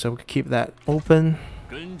now, so we can keep that open.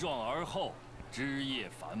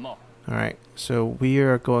 Alright, so we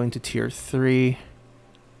are going to tier 3.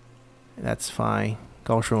 That's fine.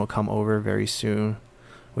 Gaoshun will come over very soon.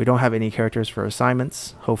 We don't have any characters for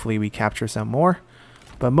assignments. Hopefully we capture some more.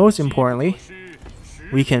 But most importantly,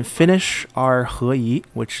 we can finish our He Yi,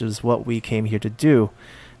 which is what we came here to do.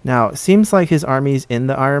 Now, it seems like his army's in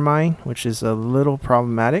the iron mine, which is a little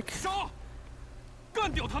problematic.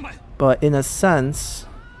 But in a sense,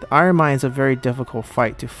 the iron mine is a very difficult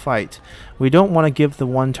fight to fight. We don't want to give the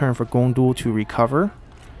one turn for Gongdu to recover.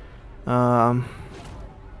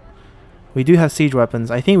 We do have siege weapons.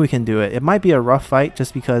 I think we can do it. It might be a rough fight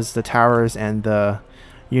just because the towers and the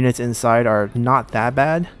units inside are not that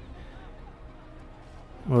bad.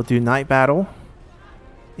 We'll do night battle.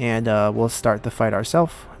 And we'll start the fight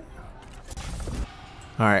ourselves.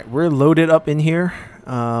 Alright, we're loaded up in here.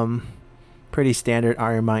 Pretty standard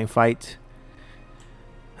iron mine fight.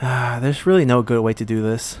 There's really no good way to do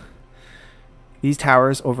this. These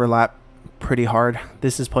towers overlap pretty hard.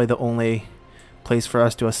 This is probably the only place for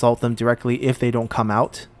us to assault them directly if they don't come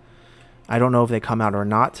out. I don't know if they come out or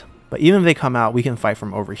not, but even if they come out, we can fight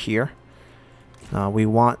from over here.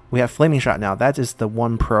 We have flaming shot now. That is the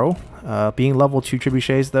one pro. Being level 2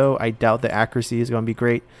 trebuchets though, I doubt the accuracy is going to be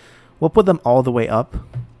great. We'll put them all the way up.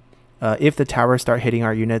 If the towers start hitting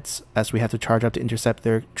our units as we have to charge up to intercept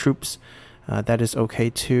their troops, that is okay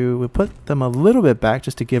too. We'll put them a little bit back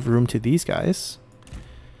just to give room to these guys.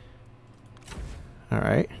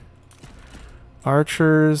 Alright.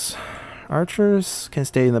 Archers can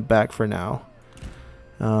stay in the back for now.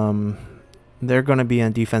 They're going to be in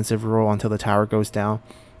a defensive role until the tower goes down.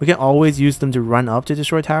 We can always use them to run up to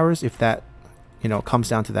destroy towers if that, comes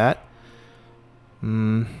down to that.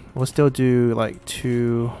 We'll still do like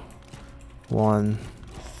 2, 1,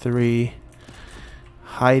 3.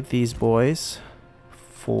 Hide these boys.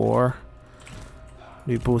 4.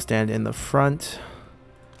 Lu Bu stand in the front.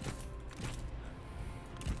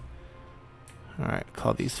 Alright,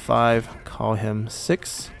 call these 5. Call him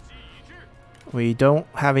 6. We don't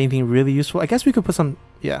have anything really useful. I guess we could put some...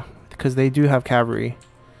 Yeah, because they do have cavalry.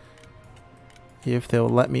 If they'll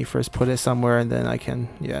let me first put it somewhere and then I can...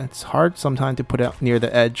 Yeah, it's hard sometimes to put it near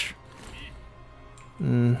the edge.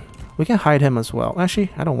 We can hide him as well. Actually,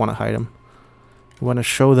 I don't want to hide him. We want to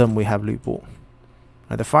show them we have Lu Bu.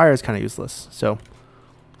 The fire is kind of useless. So,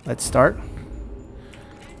 let's start.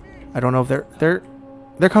 I don't know if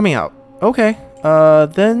they're coming out. Okay.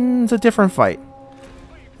 Then it's a different fight.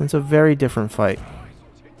 It's a very different fight.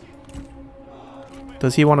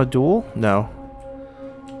 Does he want a duel? No.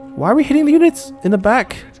 Why are we hitting the units in the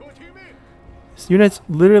back? This unit's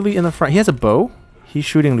literally in the front. He has a bow. He's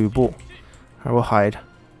shooting Lu Bu. I will hide.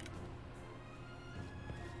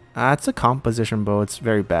 It's a composition bow. It's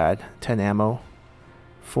very bad. 10 ammo.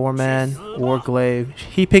 4-man. Warglaive.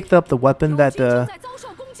 He picked up the weapon that the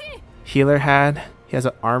healer had. He has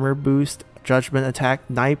an armor boost. Judgment attack.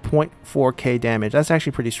 9.4k damage. That's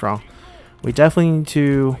actually pretty strong. We definitely need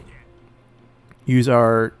to use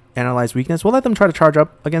our analyze weakness. We'll let them try to charge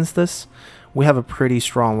up against this. We have a pretty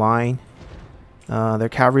strong line. Their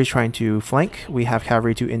cavalry is trying to flank. We have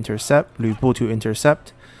cavalry to intercept. Lu Bu to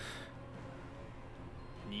intercept.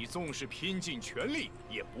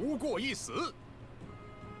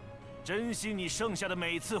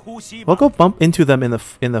 We'll go bump into them in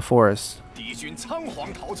the forest. If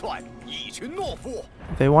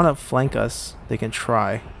they want to flank us, they can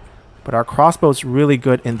try. But our crossbow's really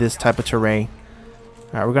good in this type of terrain.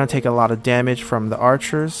 Alright, we're going to take a lot of damage from the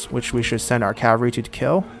archers, which we should send our cavalry to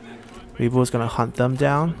kill. Lu Bu is going to hunt them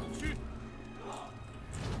down.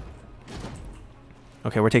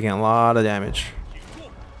 Okay, we're taking a lot of damage.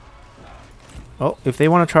 Oh, if they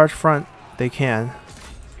want to charge front, they can.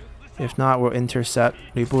 If not, we'll intercept.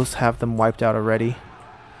 Lu Bu's have them wiped out already.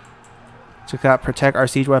 Just gotta protect our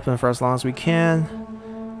siege weapon for as long as we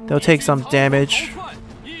can. They'll take some damage.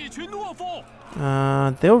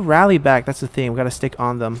 They'll rally back. That's the thing. We gotta stick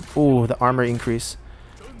on them. Ooh, the armor increase.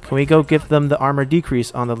 Can we go give them the armor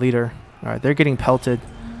decrease on the leader? Alright, they're getting pelted.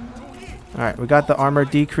 Alright, we got the armor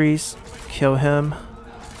decrease. Kill him.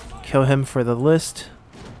 Kill him for the list.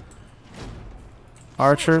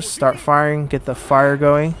 Archers, start firing. Get the fire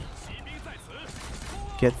going.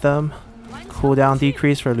 Get them. Cooldown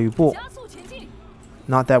decrease for Lu Bu.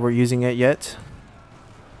 Not that we're using it yet.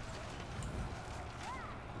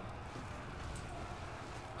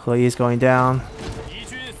 He Yi is going down.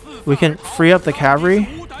 We can free up the cavalry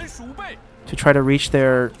to try to reach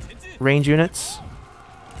their range units.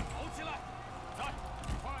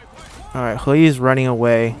 Alright, He Yi is running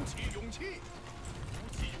away.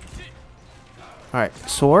 Alright,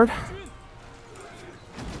 sword.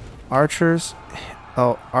 Archers.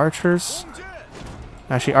 Oh, archers.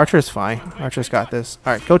 Actually, archer's fine. Archer's got this.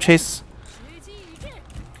 Alright, go chase.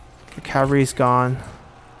 The cavalry's gone.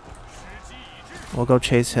 We'll go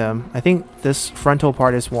chase him. I think this frontal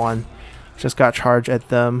part is won. Just got charged at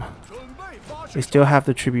them. We still have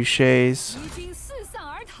the trebuchets.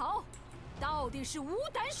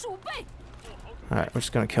 Alright, we're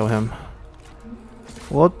just gonna kill him.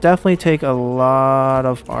 We'll definitely take a lot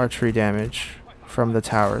of archery damage from the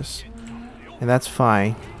towers. And that's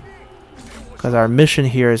fine. Because our mission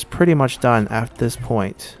here is pretty much done at this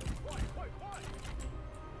point.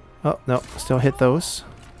 Oh, no. Still hit those.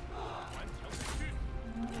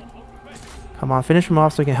 Come on, finish them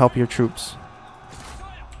off so we can help your troops.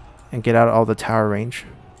 And get out of all the tower range.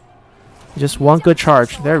 Just one good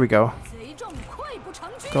charge. There we go.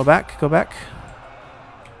 Go back, go back.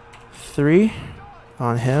 3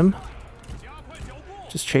 on him.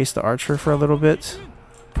 Just chase the archer for a little bit.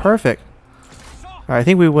 Perfect. Alright, I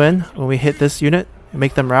think we win. When we hit this unit and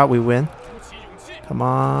make them rout, we win. Come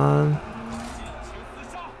on.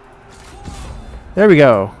 There we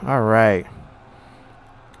go. Alright.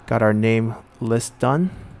 Got our name list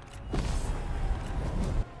done.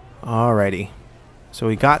 Alrighty. So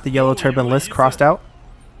we got the yellow turban list crossed out.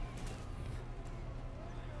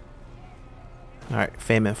 Alright,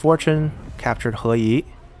 Fame and Fortune. Captured He Yi.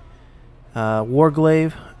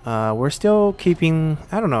 Warglaive. We're still keeping...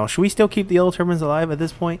 I don't know. Should we still keep the yellow turbans alive at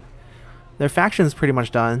this point? Their faction's pretty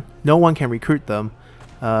much done. No one can recruit them.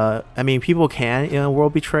 I mean, people can in a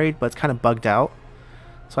World Betrayed, but it's kind of bugged out.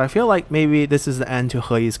 So I feel like maybe this is the end to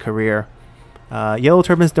He Yi's career. Yellow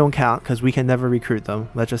turbans don't count because we can never recruit them.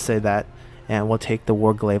 Let's just say that. And we'll take the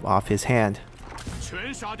Warglaive off his hand.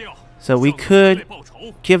 So we could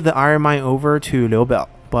give the Iron Mine over to Liu Biao,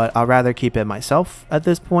 but I'd rather keep it myself at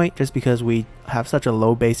this point just because we have such a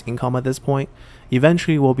low base income at this point.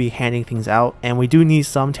 Eventually we'll be handing things out, and we do need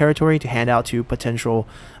some territory to hand out to potential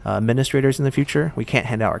administrators in the future. We can't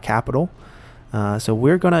hand out our capital. So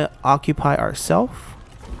we're going to occupy ourselves.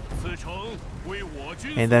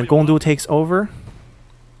 And then Gongdu takes over.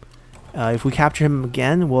 If we capture him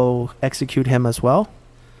again, we'll execute him as well.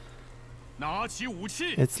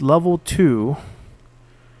 It's level 2.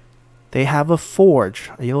 They have a forge,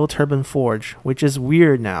 a Yellow Turban Forge, which is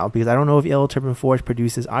weird now because I don't know if Yellow Turban Forge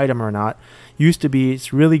produces item or not. Used to be,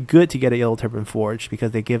 it's really good to get a Yellow Turban Forge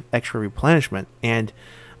because they give extra replenishment and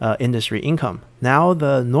industry income. Now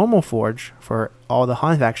the normal forge for all the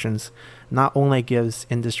Han factions not only gives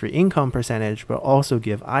industry income percentage, but also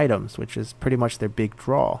give items, which is pretty much their big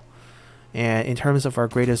draw. And in terms of our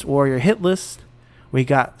greatest warrior hit list, we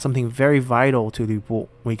got something very vital to Lu Bu.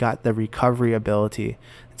 We got the recovery ability.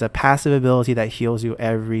 It's a passive ability that heals you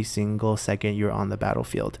every single second you're on the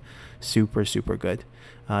battlefield. Super, super good.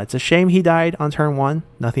 It's a shame he died on turn 1.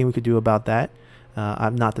 Nothing we could do about that.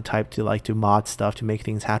 I'm not the type to like to mod stuff to make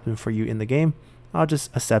things happen for you in the game. I'll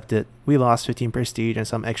just accept it. We lost 15 prestige and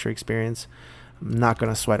some extra experience. I'm not going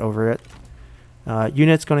to sweat over it.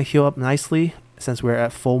 Unit's going to heal up nicely since we're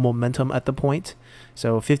at full momentum at the point.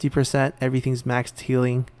 So 50%, everything's maxed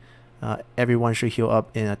healing. Everyone should heal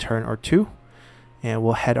up in a turn or 2. And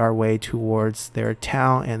we'll head our way towards their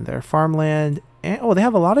town and their farmland. And oh, they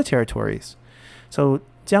have a lot of territories. So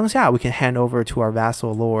Jiangxia we can hand over to our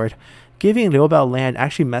vassal lord. Giving Liu Biao land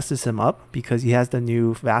actually messes him up because he has the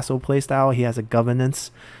new vassal playstyle. He has a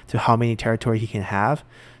governance to how many territory he can have.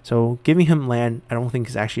 So giving him land I don't think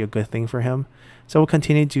is actually a good thing for him. So we'll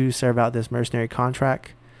continue to serve out this mercenary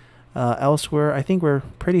contract. Elsewhere, I think we're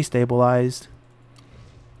pretty stabilized.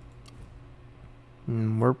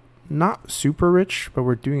 We're not super rich, but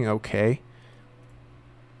we're doing okay.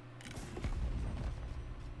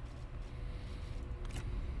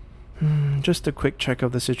 Just a quick check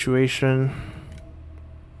of the situation.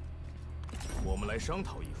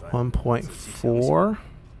 1.4.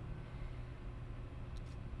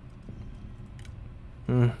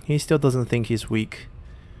 He still doesn't think he's weak.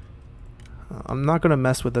 I'm not gonna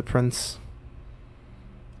mess with the prince.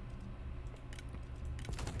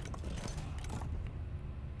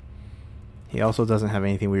 He also doesn't have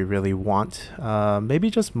anything we really want. Maybe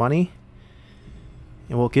just money.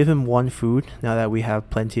 And we'll give him 1 food now that we have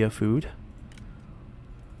plenty of food.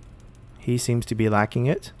 He seems to be lacking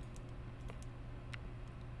it.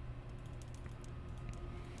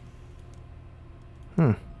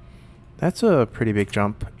 That's a pretty big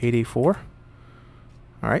jump. 84.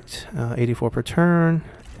 Alright, 84 per turn.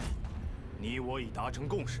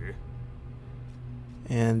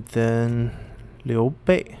 And then Liu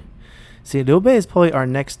Bei. See, Liu Bei is probably our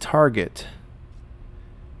next target.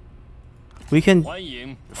 We can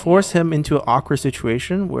force him into an awkward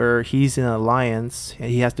situation where he's in an alliance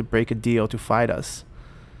and he has to break a deal to fight us.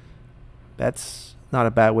 That's not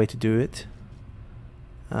a bad way to do it.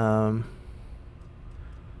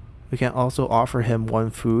 We can also offer him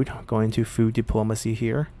 1 food, going to food diplomacy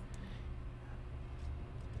here.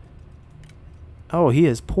 Oh, he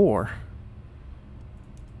is poor.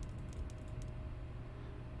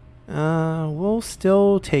 We'll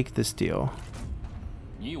still take this deal.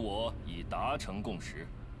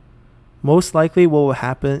 Most likely what will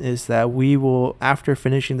happen is that we will, after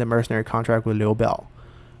finishing the mercenary contract with Liu Biao,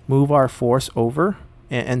 move our force over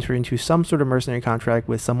and enter into some sort of mercenary contract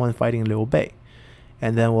with someone fighting Liu Bei.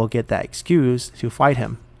 And then we'll get that excuse to fight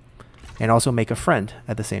him and also make a friend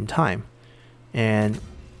at the same time. And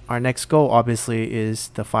our next goal obviously is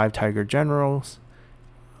the 5 Tiger Generals,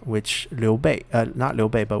 which Liu Bei, not Liu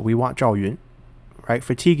Bei, but we want Zhao Yun, right?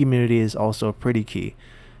 Fatigue immunity is also pretty key.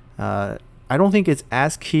 I don't think it's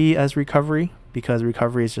as key as recovery because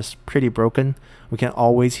recovery is just pretty broken. We can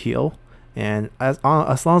always heal. And as long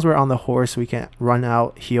as we're on the horse, we can run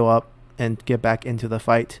out, heal up, and get back into the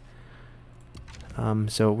fight.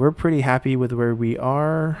 So we're pretty happy with where we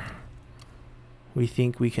are. We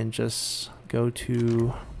think we can just go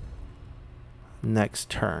to next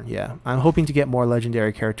turn. Yeah, I'm hoping to get more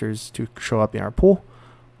legendary characters to show up in our pool.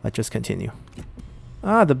 Let's just continue.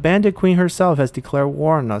 The Bandit Queen herself has declared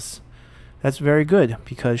war on us. That's very good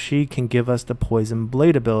because she can give us the Poison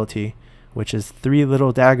Blade ability, which is 3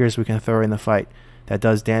 little daggers we can throw in the fight that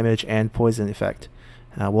does damage and poison effect.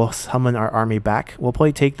 We'll summon our army back. We'll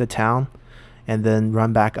probably take the town and then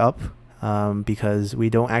run back up because we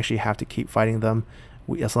don't actually have to keep fighting them.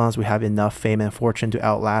 As long as we have enough fame and fortune to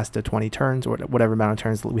outlast the 20 turns or whatever amount of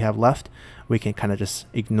turns we have left, we can kind of just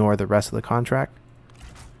ignore the rest of the contract.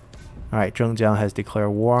 Alright, Zhengjiang has declared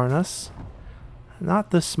war on us.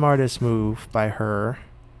 Not the smartest move by her.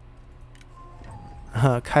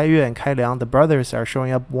 Kai Yue and Kai Liang, the brothers, are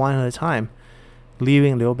showing up one at a time,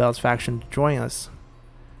 leaving Liu Biao's faction to join us.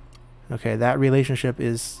 Okay, that relationship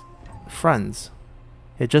is friends.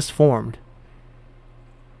 It just formed.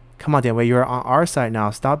 Come on, Dian Wei, you're on our side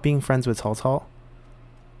now. Stop being friends with Cao Cao.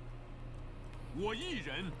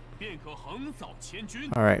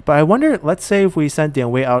 Alright, but I wonder, let's say if we send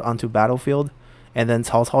Dian Wei out onto battlefield and then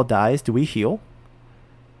Cao Cao dies, do we heal?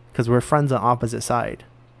 Because we're friends on opposite side.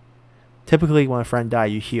 Typically when a friend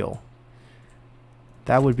dies, you heal.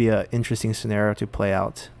 That would be an interesting scenario to play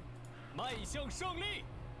out.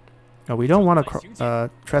 Oh, we don't want to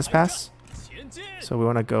trespass, so we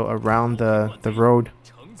want to go around the road.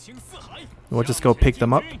 We'll just go pick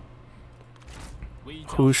them up.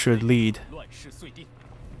 Who should lead?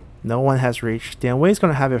 No one has reached. Dian Wei's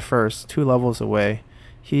gonna have it first, 2 levels away.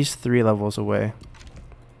 He's 3 levels away.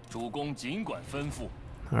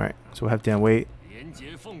 Alright, so we'll have Dian Wei.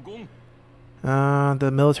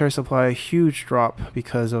 The military supply, huge drop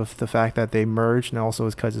because of the fact that they merged, and also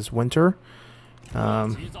because it's winter.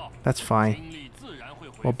 That's fine.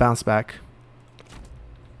 We'll bounce back.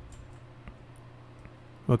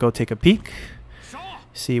 We'll go take a peek.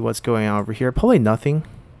 See what's going on over here. Probably nothing.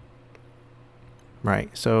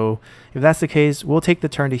 Right, so if that's the case, we'll take the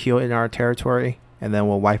turn to heal in our territory, and then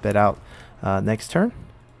we'll wipe it out next turn.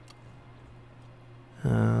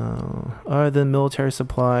 Other than military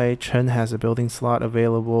supply, Chen has a building slot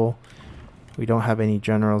available. We don't have any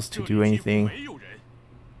generals to do anything.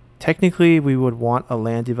 Technically, we would want a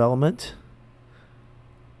land development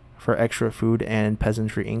for extra food and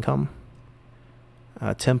peasantry income.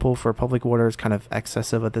 Temple for public order is kind of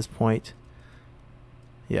excessive at this point.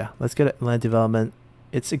 Yeah, let's get a land development.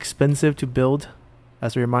 It's expensive to build,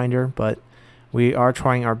 as a reminder, but we are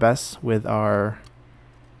trying our best with our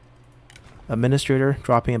administrator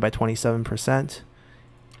dropping it by 27%,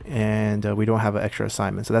 and we don't have an extra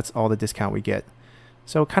assignment, so that's all the discount we get.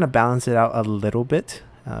 So kind of balance it out a little bit,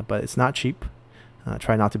 but it's not cheap.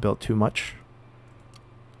 Try not to build too much.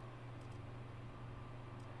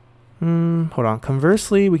 Hold on.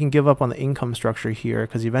 Conversely, we can give up on the income structure here,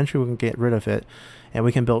 because eventually we can get rid of it, and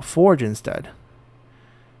we can build forge instead,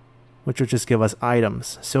 which would just give us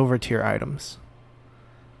items, silver tier items.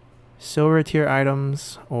 Silver tier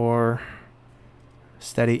items or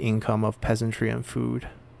steady income of peasantry and food.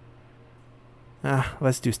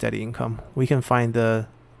 Let's do steady income. We can find the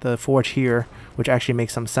forge here, which actually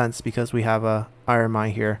makes some sense because we have a iron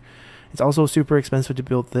mine here. It's also super expensive to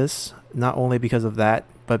build this, not only because of that,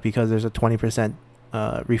 but because there's a 20%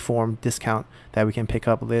 reform discount that we can pick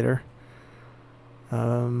up later.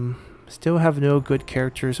 Still have no good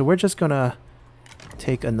characters, so we're just gonna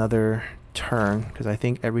take another turn because I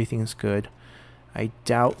think everything's good. I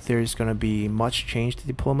doubt there's gonna be much change to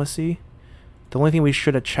diplomacy. The only thing we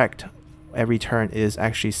should have checked every turn is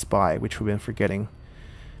actually spy, which we've been forgetting.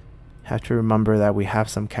 Have to remember that we have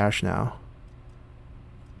some cash now.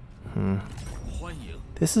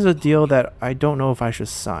 This is a deal that I don't know if I should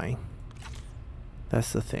sign.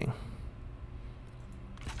 That's the thing.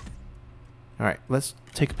 Alright, let's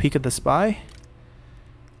take a peek at the spy.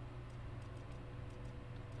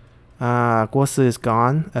 Guo Si is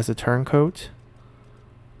gone as a turncoat.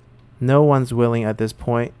 No one's willing at this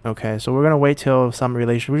point. Okay, so we're going to wait till some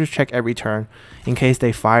relation. We just check every turn. In case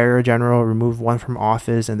they fire a general, remove one from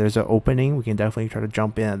office, and there's an opening, we can definitely try to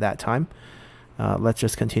jump in at that time. Let's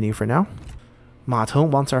just continue for now. Ma Teng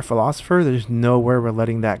wants our philosopher. There's nowhere we're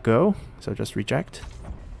letting that go, so just reject.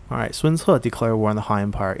 Alright, Sun Ce declare war on the Han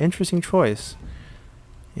Empire. Interesting choice.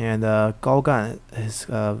 And Gao Gan, his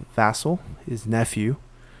vassal, his nephew,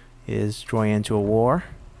 is joining into a war.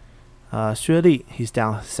 Xue Li, he's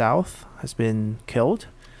down south, has been killed.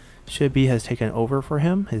 Xue Bi has taken over for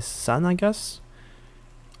him, his son, I guess.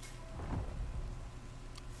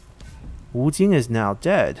 Wu Jing is now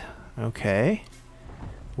dead. Okay.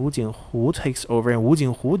 Wu Jinghu takes over, and Wu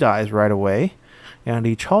Jinghu dies right away. And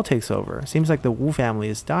Li Chao takes over. Seems like the Wu family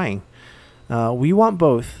is dying. We want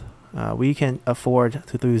both. We can afford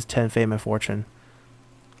to lose 10 fame and fortune.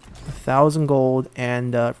 1,000 gold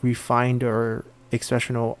and refined or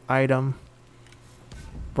exceptional item.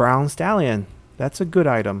 Brown Stallion. That's a good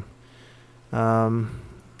item. Zhang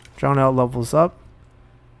Liao levels up.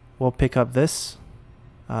 We'll pick up this.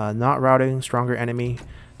 Not routing, stronger enemy.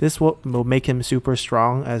 This will make him super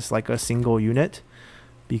strong as like a single unit,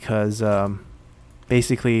 because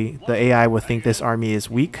basically the AI will think this army is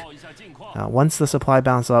weak. Once the supply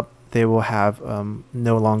bounce up, they will have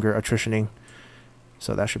no longer attritioning.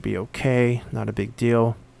 So that should be okay, not a big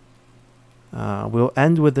deal. We'll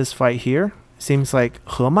end with this fight here. Seems like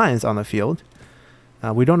He Man is on the field.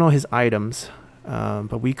 We don't know his items,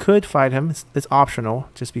 but we could fight him. It's optional,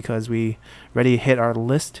 just because we already hit our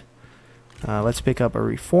list. Let's pick up a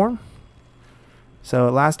reform. So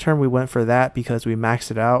last turn we went for that because we maxed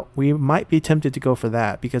it out. We might be tempted to go for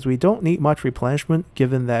that because we don't need much replenishment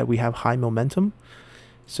given that we have high momentum.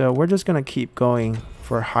 So we're just going to keep going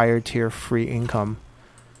for higher tier free income,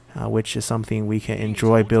 which is something we can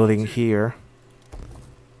enjoy building here.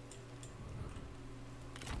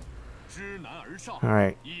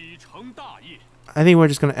 Alright. I think we're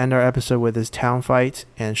just going to end our episode with this town fight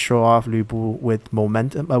and show off Lu Bu with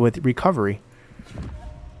momentum, with recovery.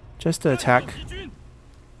 Just to attack.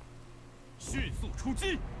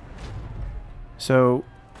 So,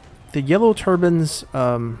 the Yellow Turban's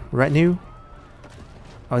retinue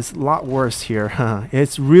is a lot worse here.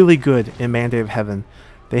 It's really good in Mandate of Heaven.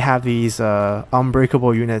 They have these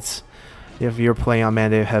unbreakable units if you're playing on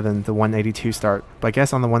Mandate of Heaven, the 182 start. But I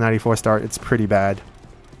guess on the 194 start, it's pretty bad.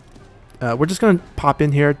 We're just going to pop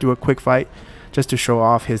in here, do a quick fight, just to show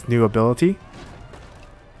off his new ability.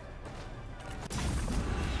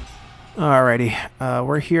 Alrighty,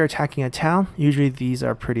 we're here attacking a town. Usually these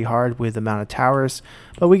are pretty hard with the amount of towers,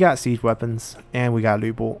 but we got siege weapons and we got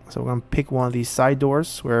Lü Bu. So we're going to pick one of these side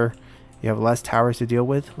doors where you have less towers to deal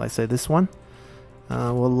with. Let's say this one.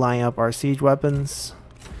 We'll line up our siege weapons.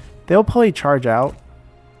 They'll probably charge out.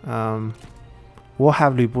 We'll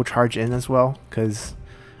have Lü Bu charge in as well because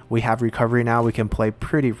we have recovery now. We can play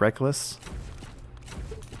pretty reckless.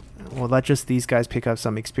 We'll let just these guys pick up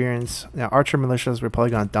some experience. Now, archer militias we're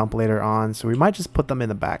probably going to dump later on, so we might just put them in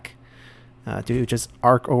the back to just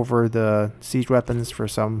arc over the siege weapons for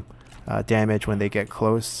some damage when they get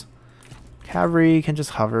close. Cavalry can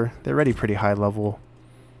just hover. They're already pretty high level.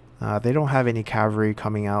 They don't have any cavalry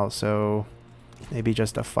coming out, so maybe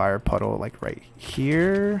just a fire puddle like right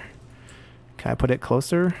here. Can I put it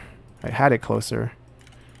closer? I had it closer,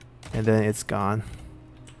 and then it's gone.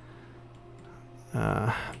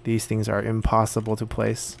 These things are impossible to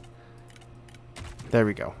place. There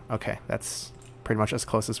we go. Okay, that's pretty much as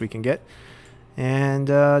close as we can get. And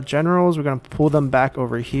generals, we're going to pull them back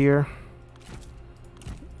over here.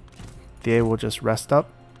 They will just rest up.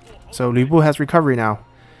 So Lü Bu has recovery now.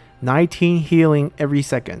 19 healing every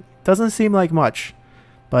second. Doesn't seem like much,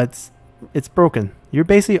 but it's broken. You're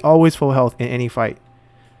basically always full health in any fight,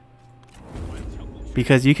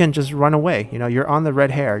 because you can just run away. You know, you're on the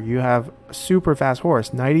red hare. You have a super fast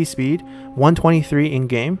horse, 90 speed, 123 in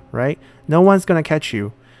game, right? No one's going to catch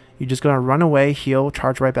you. You're just going to run away, heal,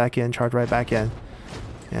 charge right back in, charge right back in.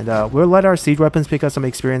 And we'll let our siege weapons pick up some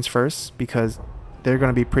experience first because they're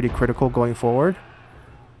going to be pretty critical going forward.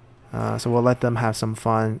 So we'll let them have some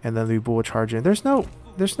fun, and then Lü Bu will charge in. There's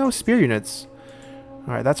no spear units.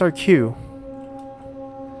 All right, that's our queue.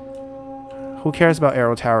 Who cares about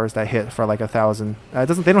arrow towers that hit for like 1,000? They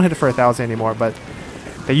don't hit it for 1,000 anymore, but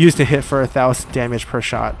they used to hit for 1,000 damage per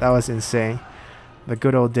shot. That was insane. The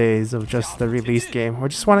good old days of just the release game. We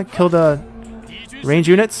just want to kill the range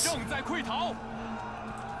units.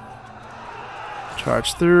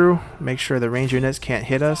 Charge through. Make sure the range units can't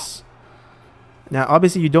hit us. Now,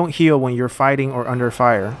 obviously, you don't heal when you're fighting or under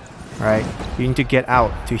fire, right? You need to get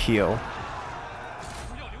out to heal.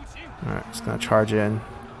 All right, just gonna charge in.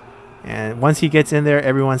 And once he gets in there,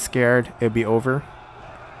 everyone's scared. It'll be over.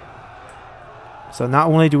 So not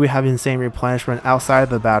only do we have insane replenishment outside of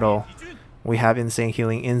the battle, we have insane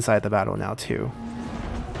healing inside the battle now too.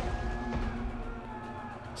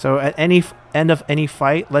 So at any end of any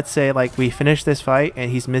fight, let's say like we finish this fight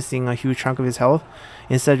and he's missing a huge chunk of his health,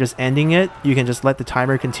 instead of just ending it, you can just let the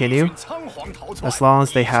timer continue. As long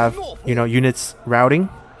as they have, you know, units routing,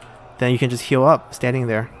 then you can just heal up standing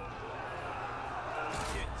there.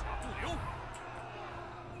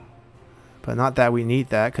 But not that we need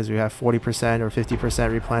that, because we have 40% or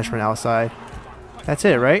 50% replenishment outside. That's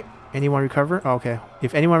it, right? Anyone recover? Oh, okay.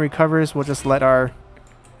 If anyone recovers, we'll just let our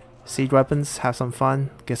siege weapons have some fun,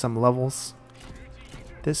 get some levels.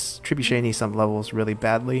 This trebuchet needs some levels really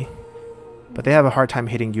badly, but they have a hard time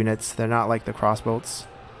hitting units. They're not like the crossbows.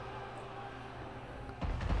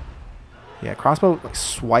 Yeah, crossbow like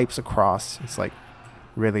swipes across. It's like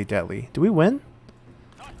really deadly. Do we win?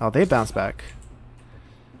 Oh, they bounce back.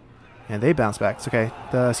 And they bounce back. It's okay.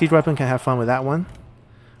 The siege weapon can have fun with that one.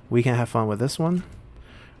 We can have fun with this one.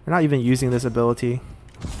 We're not even using this ability.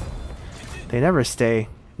 They never stay.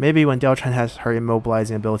 Maybe when Deltran has her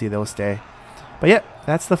immobilizing ability, they'll stay. But yeah,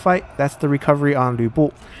 that's the fight. That's the recovery on Lü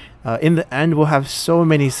Bu. In the end, we'll have so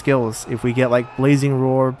many skills. If we get like Blazing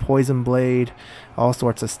Roar, Poison Blade, all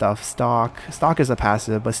sorts of stuff. Stock is a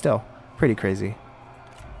passive, but still pretty crazy.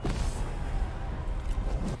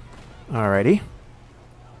 Alrighty.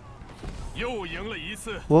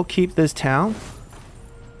 We'll keep this town.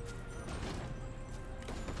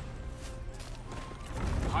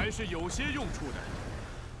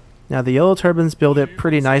 Now the yellow turbans build it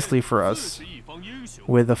pretty nicely for us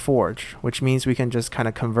with a forge, which means we can just kind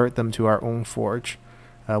of convert them to our own forge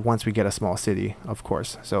once we get a small city, of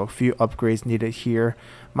course. So a few upgrades needed here.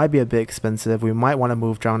 Might be a bit expensive. We might want to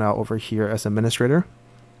move Zhang Nao over here as administrator.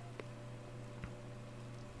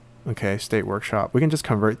 Okay, state workshop. We can just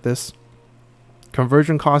convert this.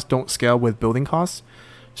 Conversion costs don't scale with building costs,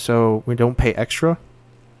 so we don't pay extra,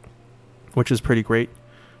 which is pretty great.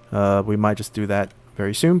 We might just do that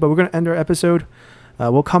very soon, but we're going to end our episode.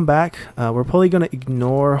 We'll come back. We're probably going to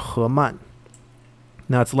ignore He Man.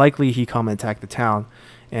 Now, it's likely he come and attack the town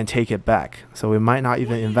and take it back, so we might not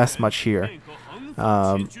even invest much here.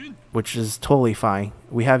 which is totally fine.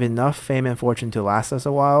 We have enough fame and fortune to last us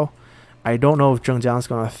a while. I don't know if Zhengjiang's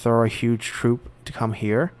going to throw a huge troop to come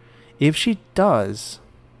here. If she does,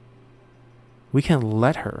 we can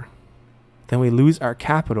let her. Then we lose our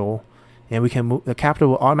capital, and we can move. The capital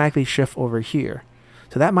will automatically shift over here.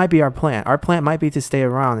 So that might be our plan. Our plan might be to stay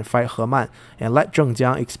around and fight He Man and let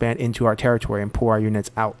Zhengjiang expand into our territory and pull our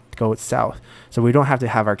units out, go south. So we don't have to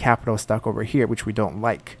have our capital stuck over here, which we don't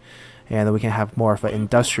like. And then we can have more of an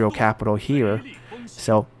industrial capital here.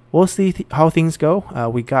 So we'll see how things go.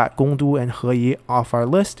 We got Gongdu and Heyi off our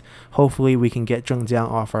list. Hopefully we can get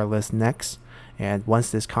Zhengjiang off our list next. And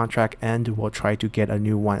once this contract ends, we'll try to get a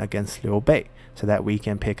new one against Liu Bei so that we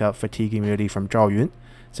can pick up fatigue immunity from Zhao Yun.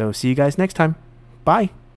 So see you guys next time. Bye.